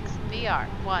 6. VR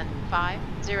 1 5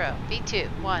 0. V2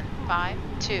 1 5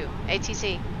 2.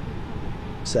 ATC.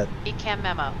 Set. ECAM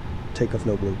memo. Takeoff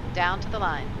no blue. Down to the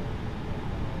line.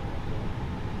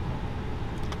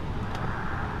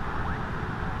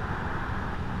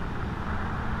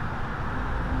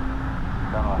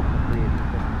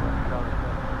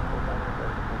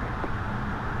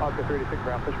 Oscar 36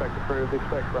 ground, pushback approved.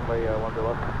 Expect runway 10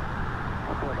 left.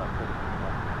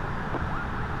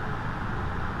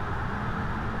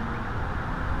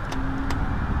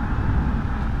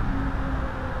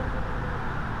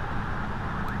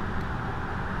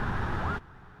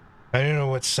 I don't know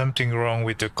what's something wrong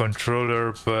with the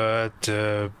controller, but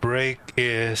brake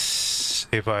is,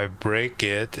 if I break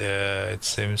it, it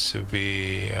seems to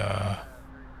be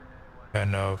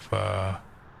kind of,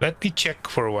 let me check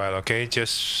for a while, okay?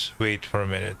 Just wait for a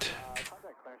minute.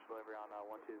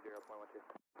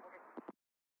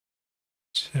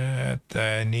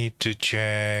 I need to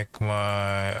check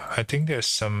my, I think there's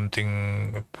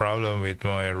something, problem with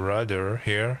my rudder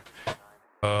here.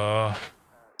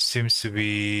 Seems to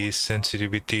be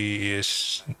sensitivity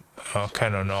is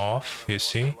kind of off, you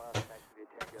see?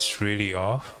 It's really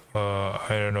off. I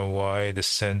don't know why the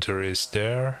center is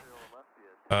there.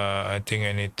 I think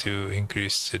I need to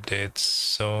increase the dead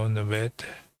zone a bit.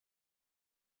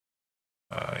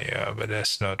 Yeah, but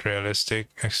that's not realistic.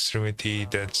 Extremity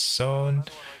dead zone.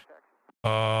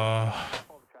 The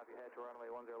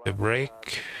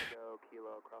brake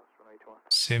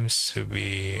seems to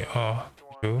be off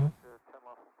too.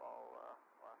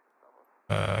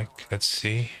 Let's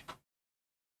see.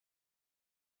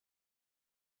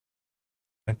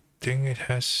 I think it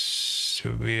has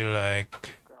to be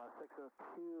like.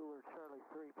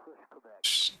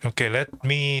 Okay, let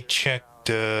me check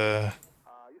the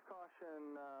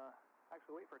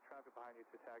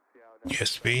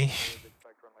USB.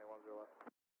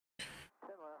 I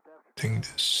think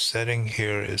the setting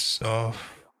here is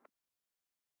off.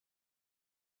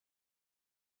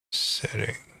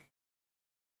 Setting.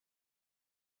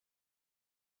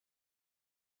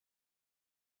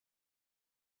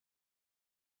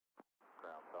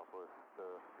 Ground southwest,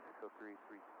 603,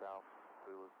 3 south,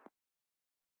 Zulu.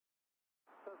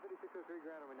 South 5603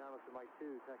 ground, over now, Mike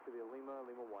 2, taxi to Lima,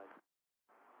 Lima 1.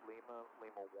 Lima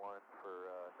 1 for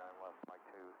 9 left, Mike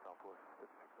 2, southwest,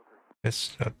 5603.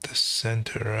 It's not the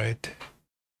center, right?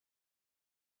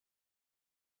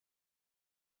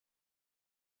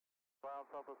 Ground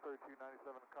southwest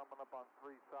 3297, coming up on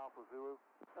 3 south of Zulu.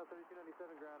 South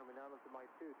 3297 ground, over now, Mike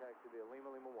 2, taxi to Lima,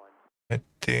 Lima 1. I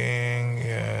think,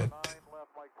 yeah. 9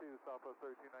 left, Mike 2, southwest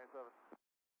 3297.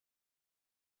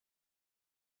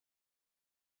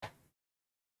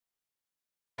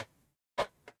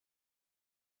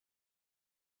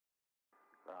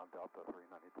 Ground Delta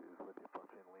 392 with the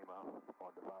approaching Lima, on to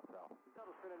 5 south.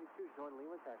 Delta 392, join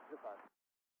Lima, taxi to 5.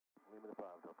 Lima to 5,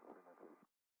 Delta 392.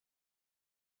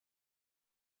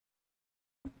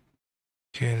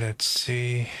 Okay, let's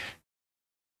see.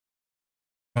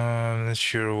 I'm not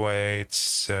sure why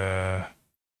it's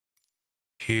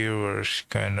here or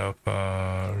kind of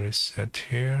reset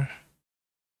here.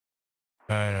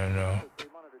 I don't know.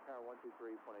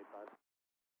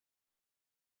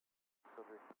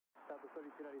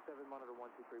 397, monitor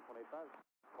 123.85.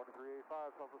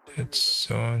 123.85, It's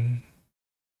on.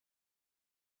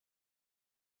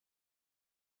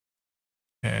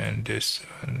 And this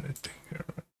one, I think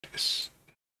this.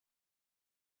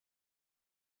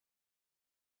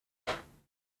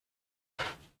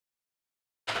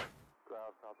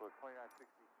 Ground Southwest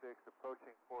 2966,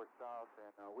 approaching 4 south,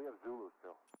 and we have Zulu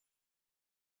still.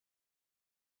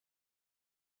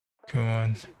 Come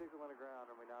on. 56 on the ground,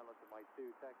 runway 9 left to Mike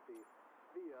 2, taxi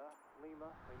via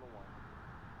Lima, Lima 1.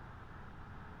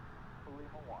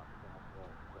 Lima 1,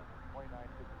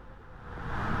 2966.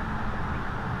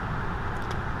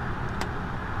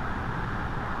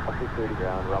 630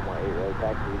 ground, runway 8 right,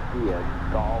 taxi via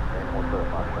Golf, and we'll put a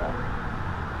bus track.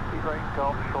 He's right,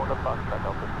 Golf, short of bus track,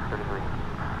 Delta 633.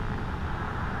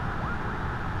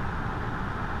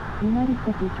 United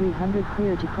 5300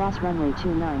 cleared to cross runway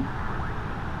 29.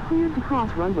 Cleared to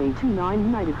cross runway 29,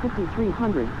 United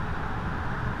 5300.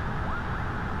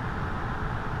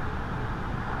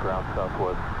 Ground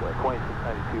Southwest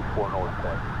 2692, 4 north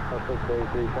 10.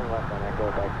 633, turn left on Echo,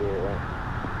 back to 8 right.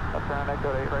 Left turn Echo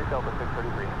 8 right, Delta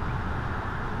 633.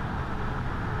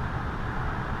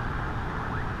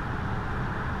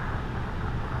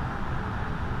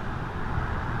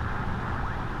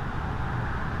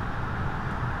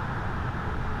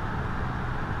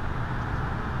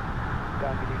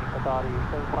 Qatari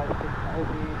 756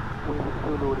 Heavy, wind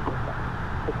Zulu request.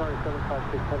 Qatari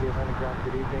 756 Heavy, Atlantic ground,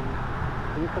 good evening.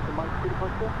 Can you accept the Mike 2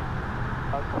 departure?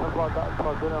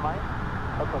 About dinner Mike?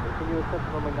 Okay, can you accept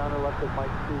the runway 9 left at Mike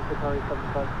 2, Qatari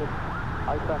 756?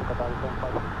 I stand Qatari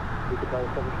 756. Qatari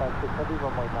 756 Heavy,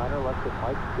 runway 9 left at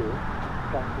Mike 2,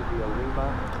 taxi via Lima,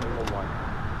 Lima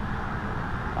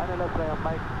 1. 9 left at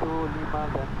Mike 2, Lima,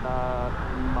 then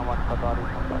Lima 1 Qatari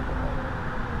 756.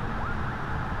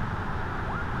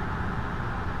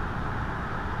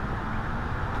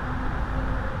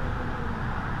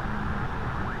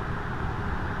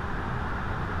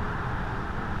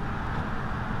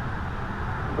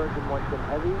 Virgin 110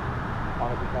 Heavy,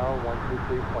 Monica Tower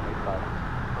 123.85.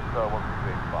 Let's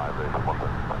 123.85, there's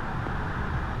 135.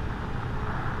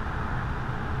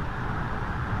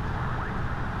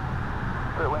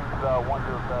 Clear wings 107,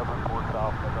 4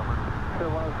 south, November.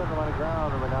 Clear 107 on the ground,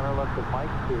 runway 9 left at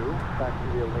Mike 2, taxi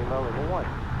via Lima, Lima 1.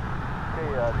 Okay,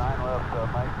 9 left,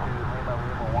 Mike 2, Lima,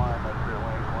 Lima 1, that's clear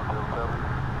wings 107.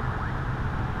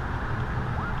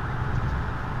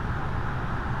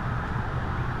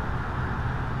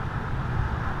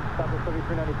 Southwest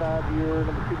 7395, you're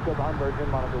number 2 to go behind Virgin,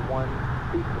 monitor 1.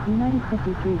 United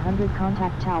 5300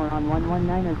 contact tower on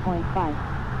 119.5.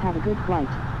 Have a good flight.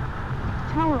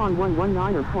 Tower on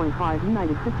 119.5,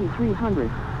 United 5300.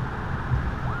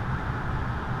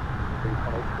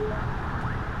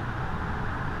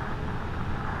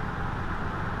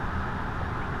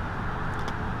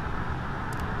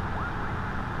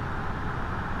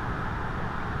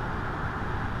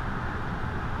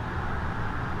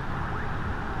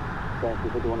 Taxi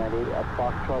 5198 at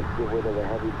Foxtrot, give way to the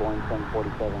heavy Boeing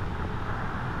 747.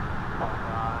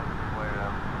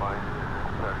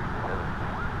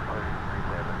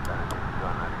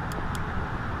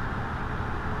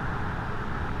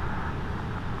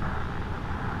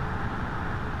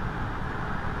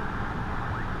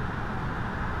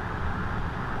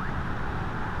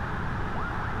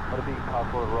 Would it be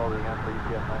possible to roll the again for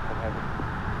UPS 9 heavy?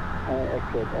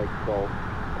 Exit X Golf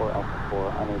or Alpha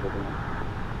 4, unable to.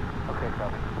 Okay,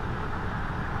 copy.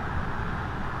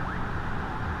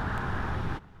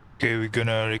 Okay, we're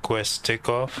gonna request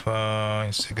takeoff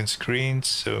in second screen,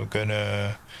 so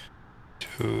gonna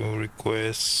to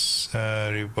request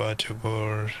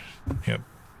rebatable, yep,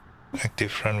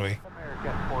 active runway.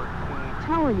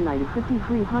 Tower United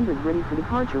 5300 ready for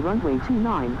departure, runway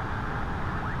 29.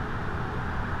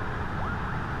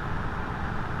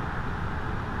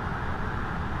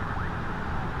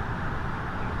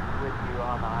 With you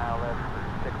on the ILS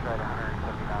 6 right,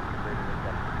 179 degrees.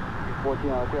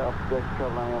 14 out there, direct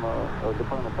traveling on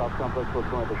departing the South Complex, we're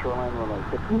going to the shoreline, runway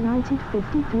 6. United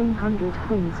 5300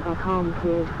 winds are calm,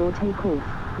 cleared for takeoff.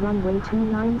 Runway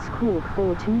 29 squawk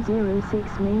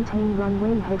 4206, maintain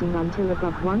runway heading until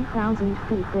above 1000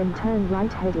 feet, then turn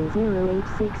right heading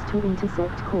 086 to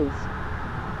intercept course.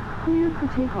 Cleared for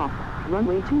takeoff.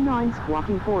 Runway 29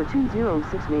 squawking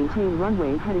 4206, maintain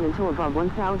runway heading until above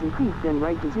 1000 feet, then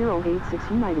right to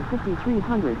 086, United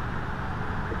 5300.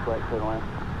 6 right, clear line.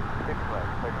 6 right,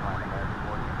 clear line, American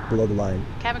 14. Below the line.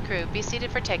 Cabin crew, be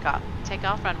seated for takeoff.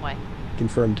 Takeoff runway.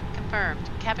 Confirmed. Confirmed.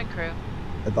 Cabin crew.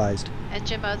 Advised.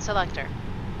 Engine mode selector.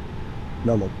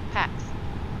 Normal. Pax.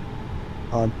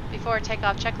 On. Before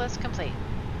takeoff checklist complete.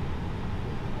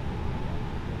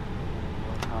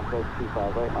 Complex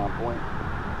 25 right, on point.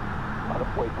 On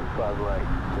point 25 right,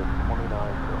 just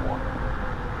 29.1.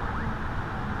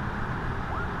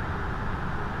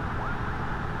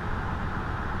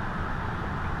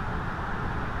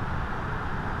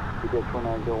 GPS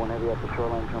 4901 heavy at the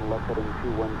shoreline, turn left heading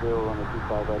 210 on the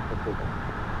 25 right, Pacific.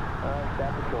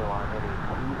 At the shoreline heading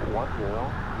 210,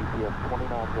 GPS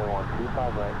 2901,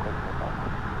 25 right, Pacific.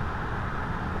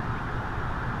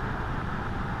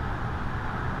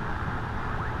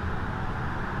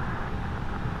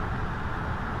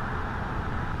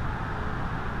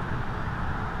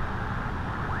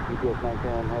 GPS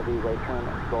 910 heavy, right turn,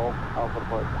 Golf, Alpha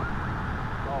Park.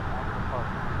 Golf, Alpha Park,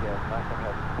 yes, 910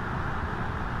 heavy.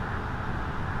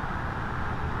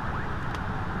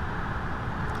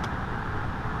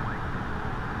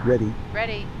 Ready.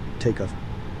 Ready. Takeoff.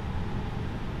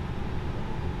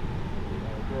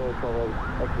 Good, 12 ready.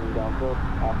 Exiting down slope.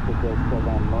 Opposite the 12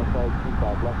 on north side,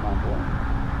 25 left, 9 point.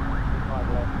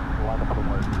 25 left, line up for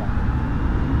more.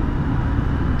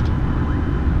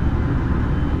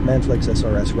 Manflex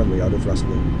SRS runway auto thrust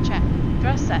blue. Check.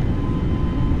 Thrust set.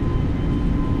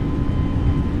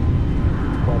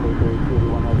 1283,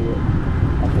 281 heavy.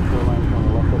 At the shoreline, turn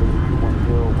left heading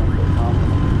 210, wind at calm,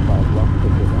 5 left,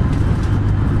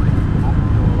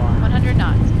 100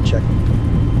 knots. Check.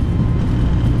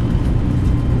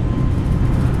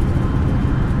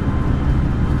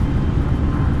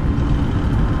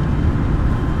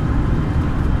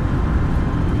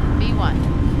 B1.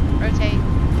 Rotate.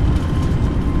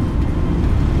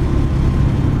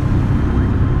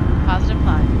 Positive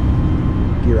climb.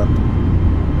 Gear up.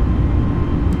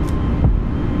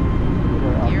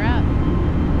 Gear up.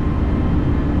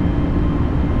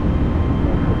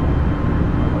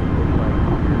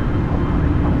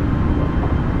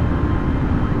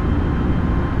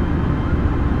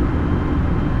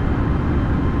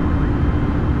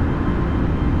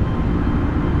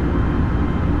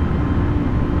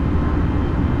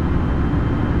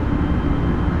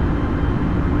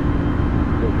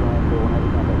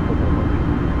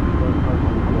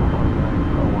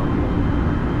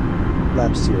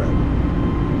 Laps 0.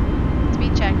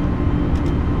 Speed check.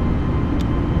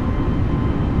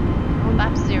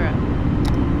 Lap 0.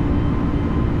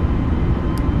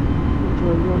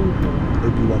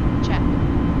 AP1. Check.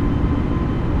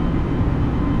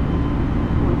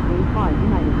 135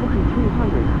 United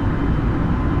 5300.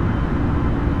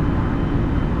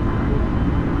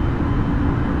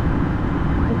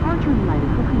 Departure United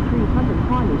 5300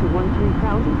 climbing to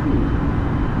 13,000 feet.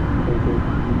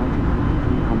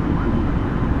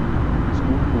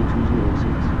 Squawk 4206.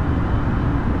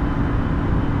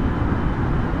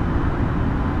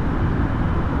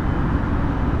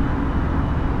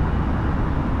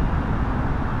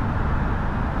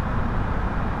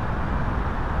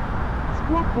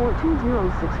 Squawk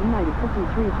 4206 United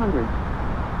 5300.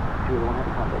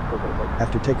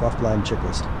 After takeoff climb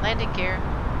checklist. Landing gear.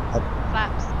 Up.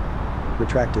 Flaps.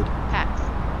 Retracted. Packs.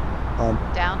 On.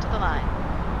 Down to the line.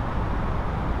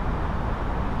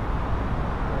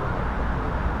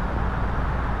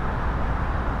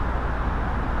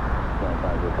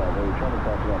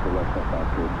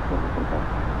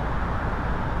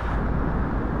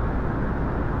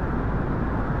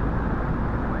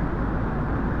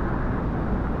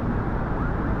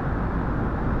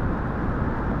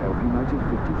 United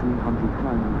 5300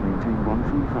 climb and maintain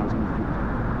 13,000 feet.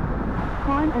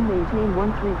 Climb and maintain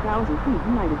 13,000 feet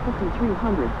United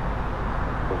 5300.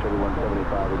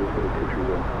 3175, reduce to the entry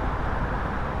zone.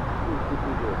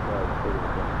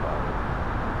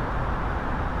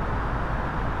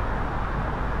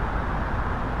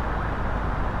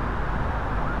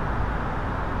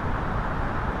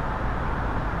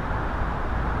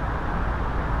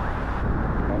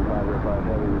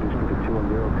 Heavy, reduce to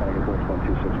 210, kind of get works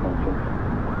 12616.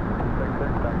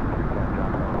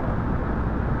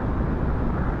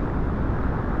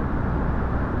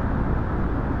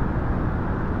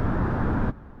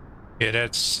 Yeah,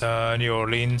 that's New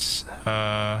Orleans,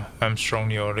 Armstrong,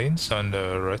 New Orleans on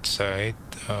the right side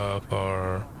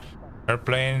for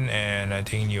airplane, and I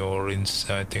think New Orleans,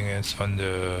 I think it's on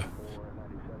the,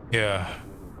 yeah,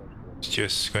 it's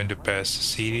just going to pass the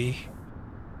city,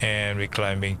 and we're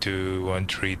climbing to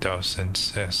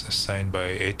 13,000 as assigned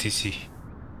by ATC.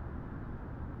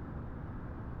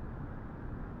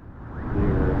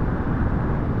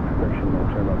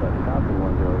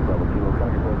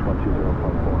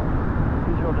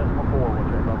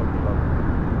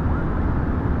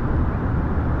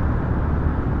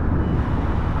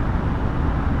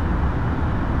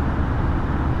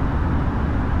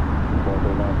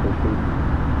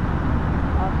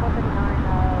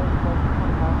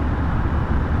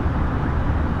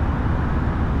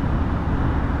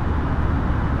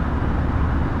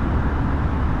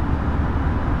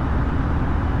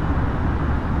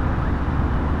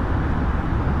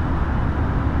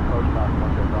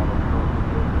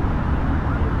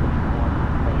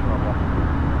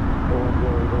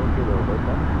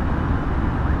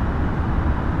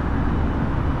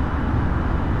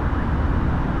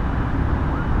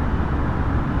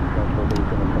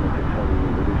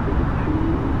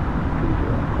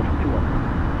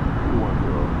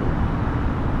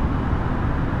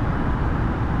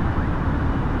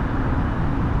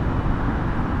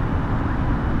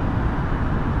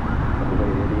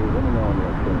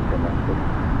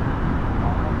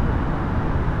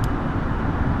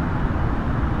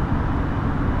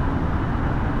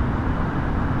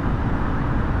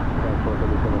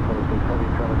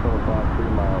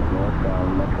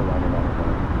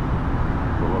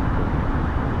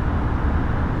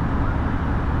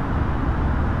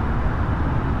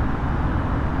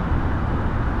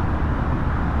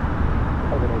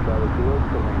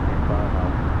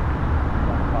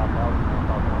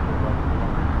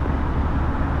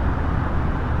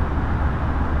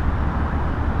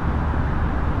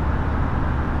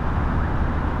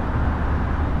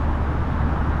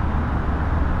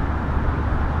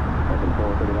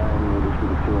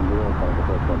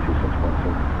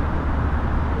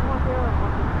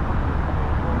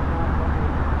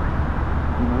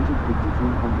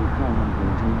 climb and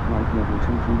maintain flight level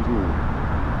 230.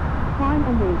 Climb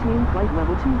and maintain flight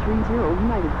level 230,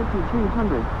 United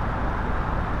 5300.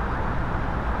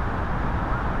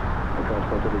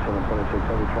 Transport 3726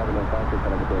 Heavy, travel and factor,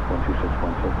 Connecticut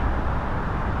 126.6.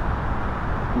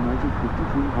 United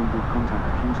 5300, contact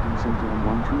Houston Center on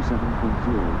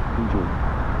 127.0. Enjoy.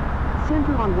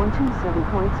 Center on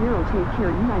 127.0, take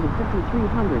care, United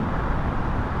 5300.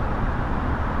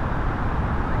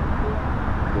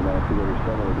 United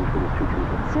 287, reduce for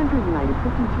 230. Center United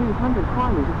 5300,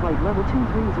 climb into flight level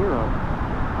 230.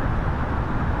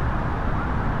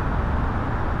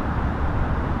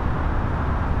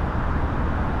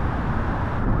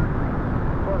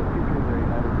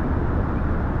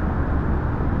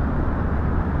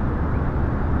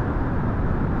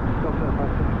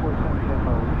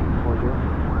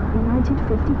 United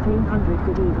 5300,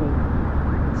 good evening.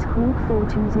 Squawk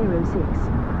 4206.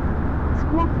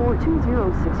 Squawk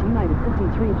 4206, United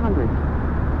 5300.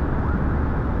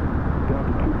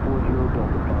 Delta 240,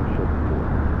 Delta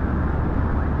 574.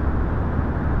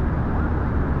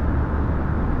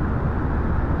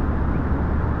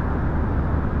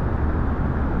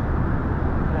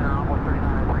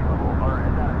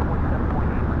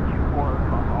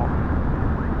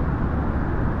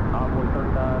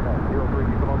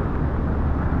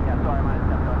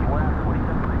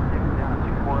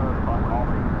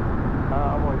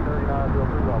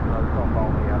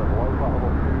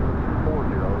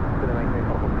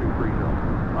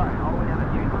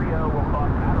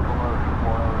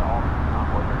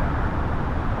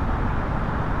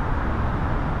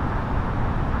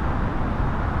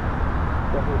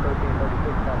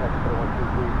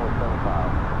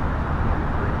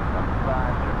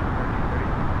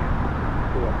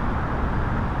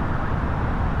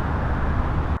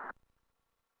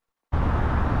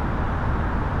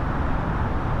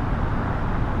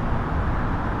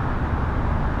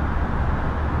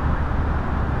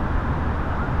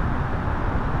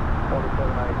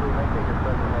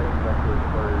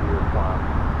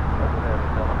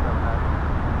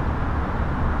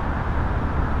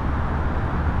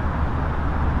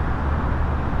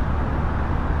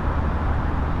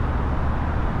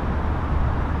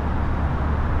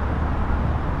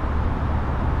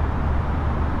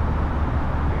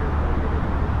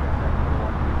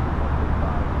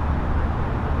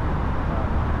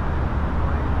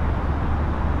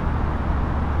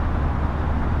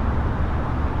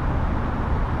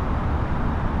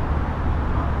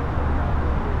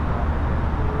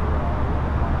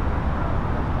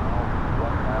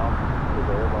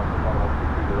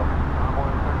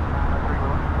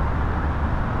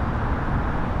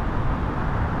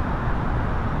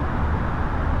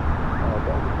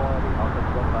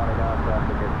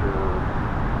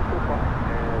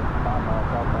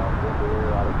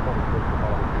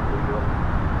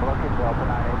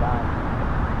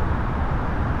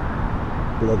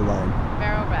 Below the line.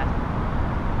 Barrel ref.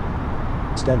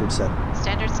 Standard set.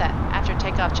 Standard set. After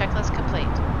takeoff checklist complete.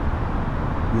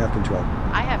 You have control.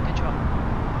 I have control.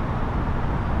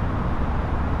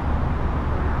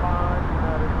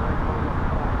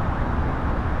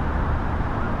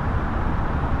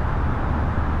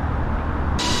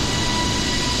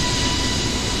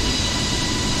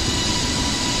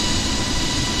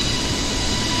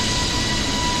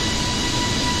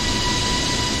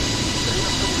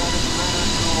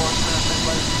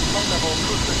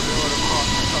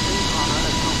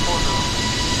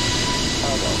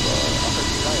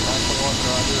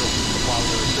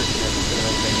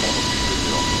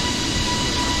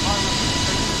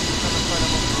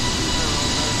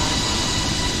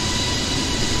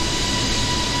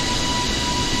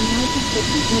 United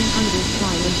 5100,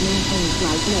 climb and maintain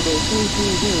flight level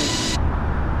 330.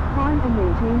 Climb and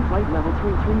maintain flight level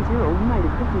 330,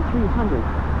 United 5300.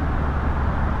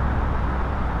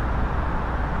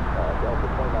 Delta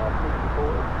 2964,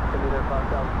 continue there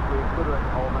 5,000 feet, good direct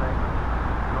Albany,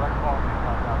 direct Albany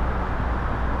 5,000 feet.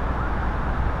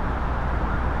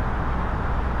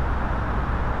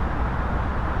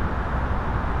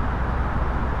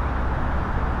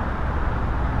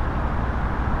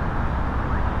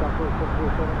 Southwest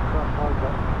 727, cross hard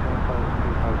button,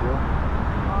 15350.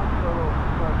 Solo,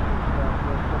 Southwest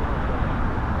 707.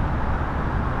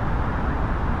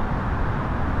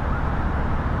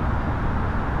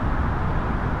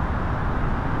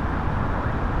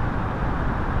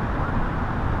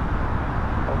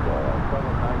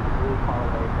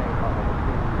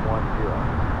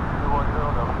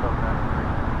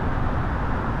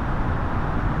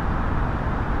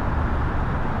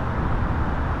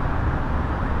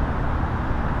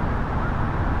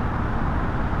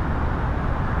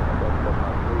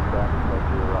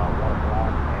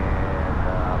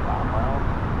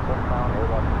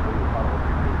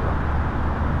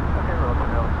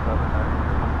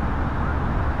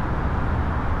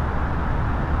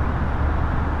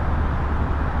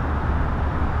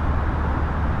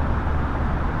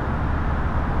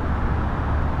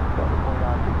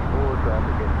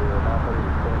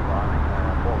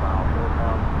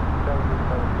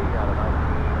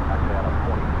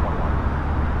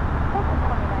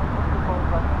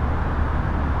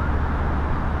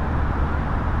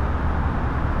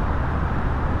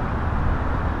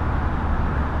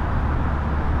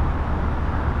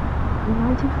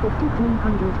 United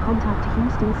 5300, contact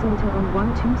Houston Center on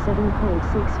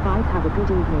 127.65. Have a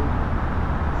good evening.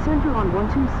 Center on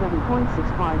 127.65,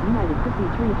 United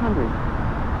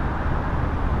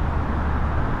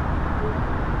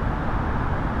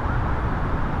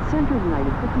 5300. Center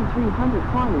United 5300,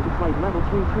 climb into flight level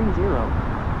 330.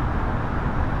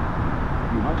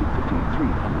 United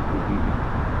 5300, good evening.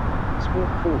 Squawk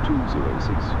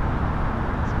 4206.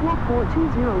 Squawk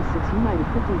 4206, United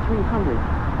 5300.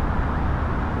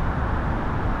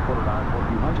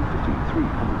 United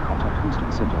 5300, contact Houston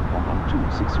Center on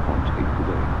 126.8 per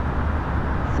day.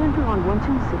 Center on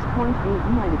 126.8,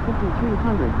 United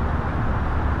 5300.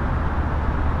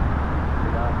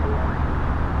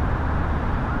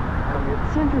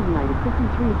 Center United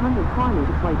 5300, climb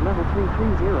into flight level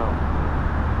 330.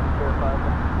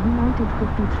 United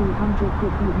 5300,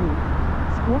 good evening.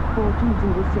 Squawk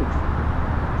 4206.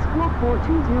 Squawk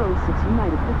 4206,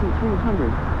 United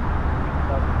 5300.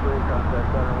 Contact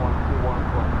center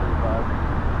 121.35.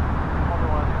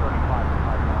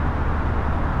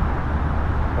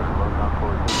 2135. That's a low down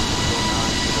for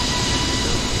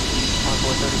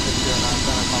 3609,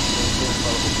 center confirmation,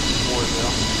 level 40.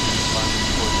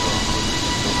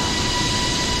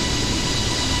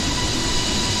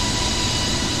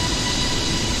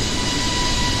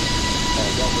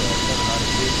 Delta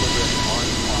 793, clear in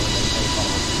orange, while they take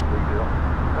on 30.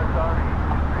 That's already 30.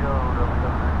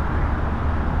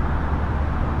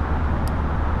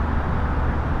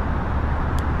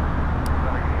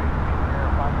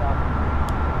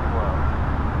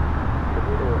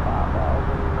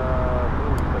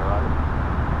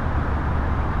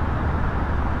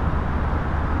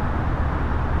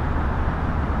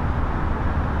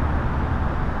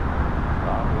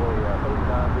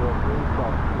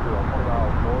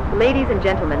 Ladies and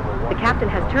gentlemen, the captain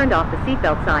has turned off the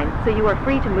seatbelt sign, so you are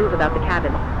free to move about the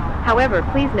cabin. However,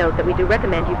 please note that we do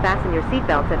recommend you fasten your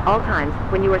seatbelts at all times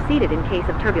when you are seated in case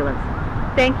of turbulence.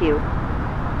 Thank you.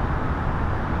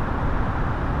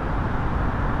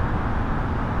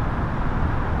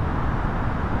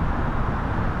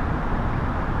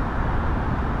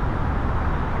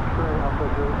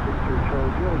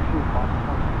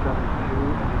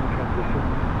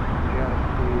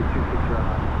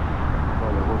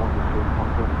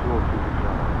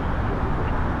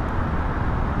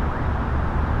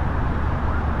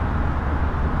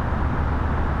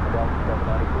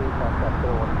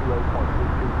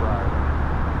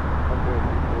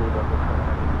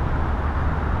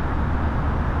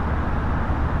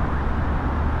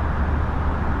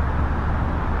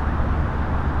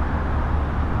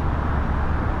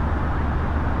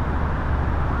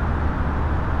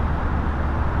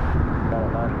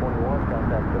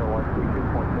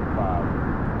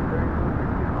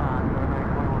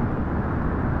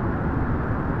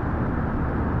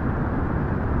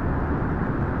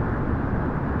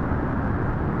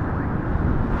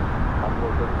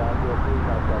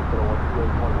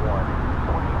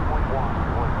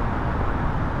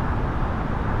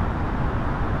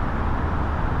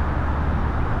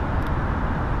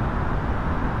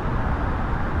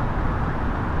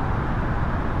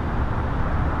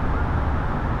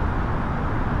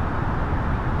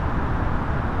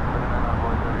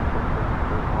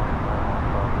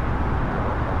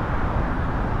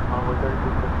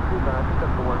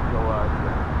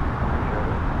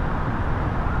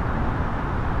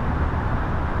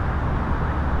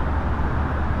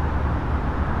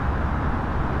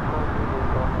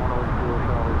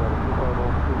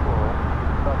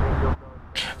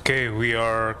 Okay, we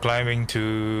are climbing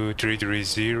to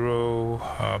 330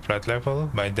 flight level.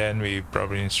 By then we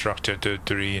probably instructed to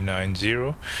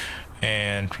 390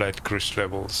 and flight cruise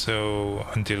level. So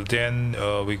until then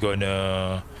we're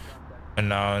gonna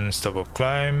announce stop of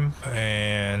climb,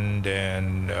 and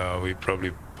then we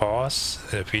probably pause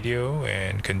the video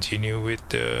and continue with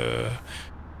the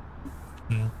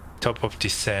top of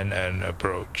descent and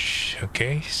approach.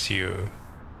 Okay, see you.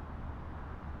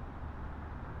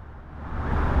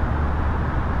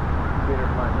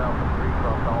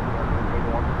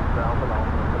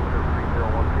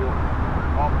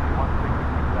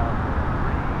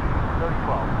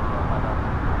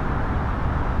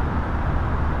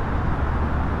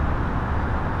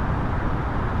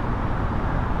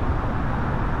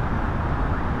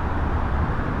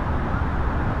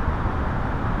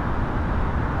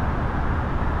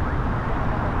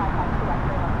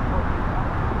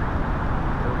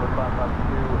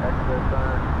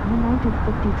 United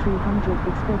 5300,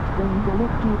 expect Boeing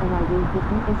Galaxy arrival with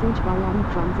VSH via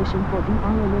transition for the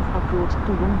ILS approach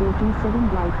to runway 27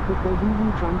 right with the VV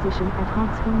transition at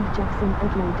Hartsfield Jackson,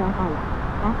 Atlanta,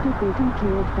 Activating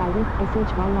cleared direct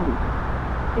SHY lobby.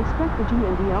 Expect the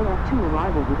GNDLF2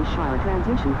 arrival with a Shire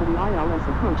transition for the ILS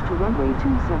approach to runway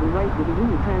 27 right with a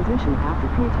unit transition after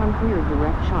K-ton cleared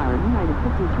direct Shire United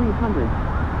 5300.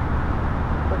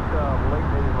 Late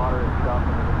maybe moderate stop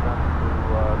in the descent to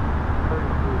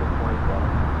 33 to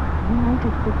 27.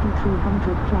 United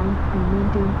 5300 climb and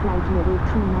maintain flight level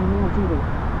 3990.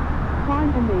 Climb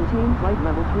and maintain flight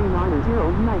level 390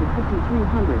 United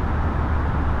 5300.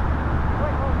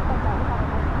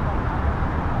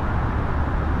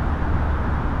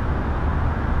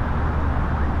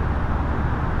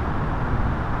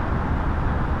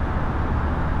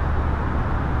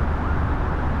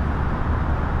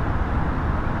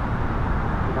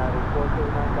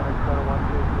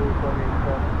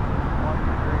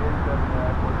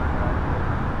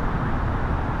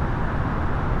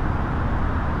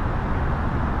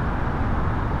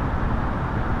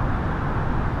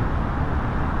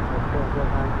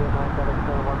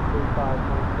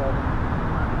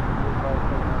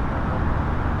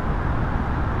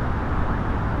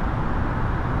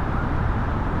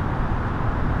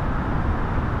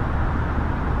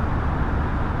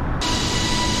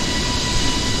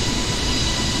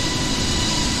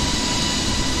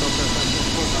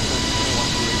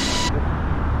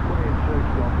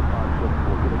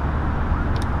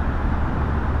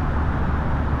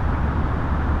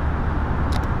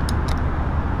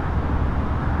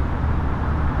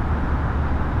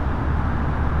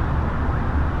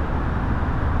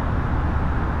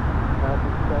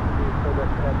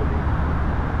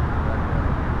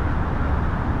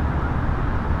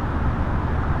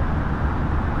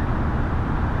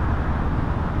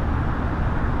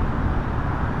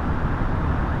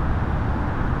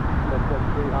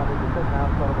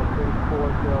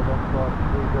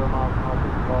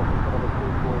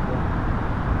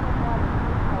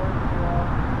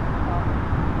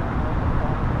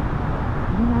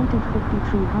 United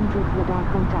 5300 radar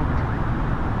contact.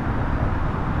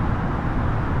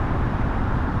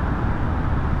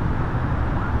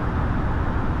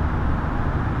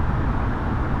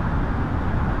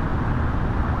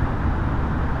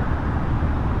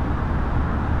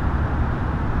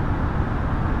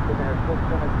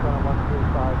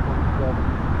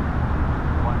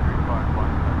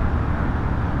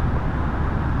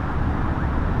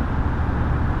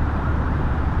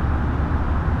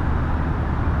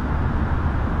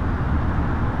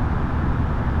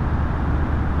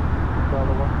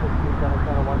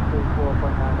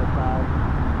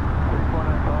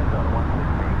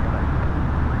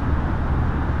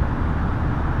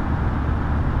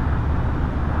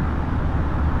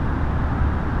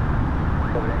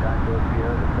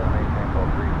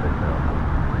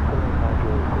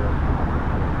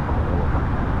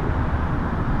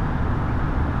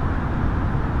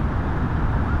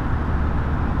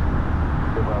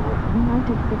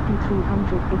 United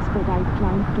 5300 expedite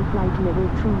climb to flight level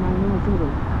 3990.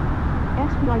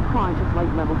 Expedite climb to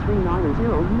flight level 390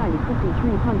 United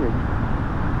 5300.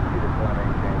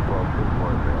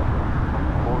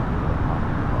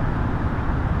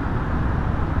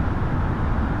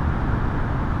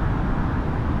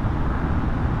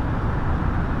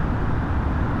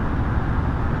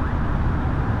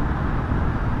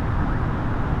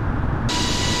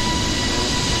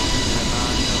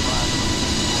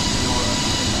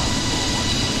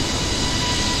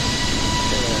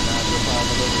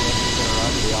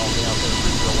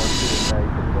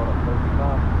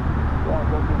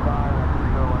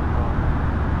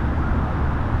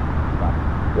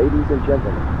 Ladies and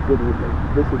gentlemen, good evening.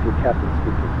 This is your captain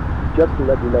speaking. Just to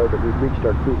let you know that we've reached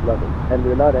our cruise level, and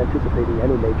we're not anticipating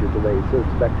any major delays, so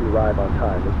expect to arrive on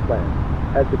time as planned.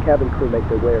 As the cabin crew make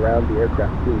their way around the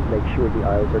aircraft, please make sure the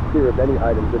aisles are clear of any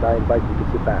items, and I invite you to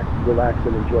sit back, relax,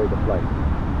 and enjoy the flight.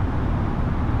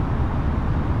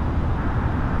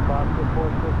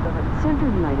 Center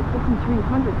United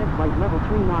 5300 at flight level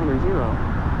 390.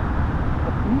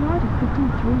 United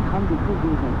 5300, good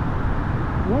evening.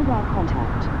 Radar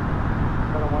contact.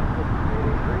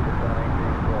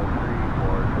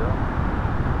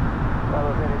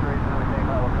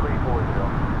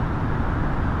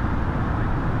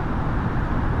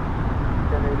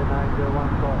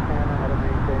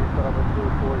 Level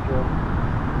 340.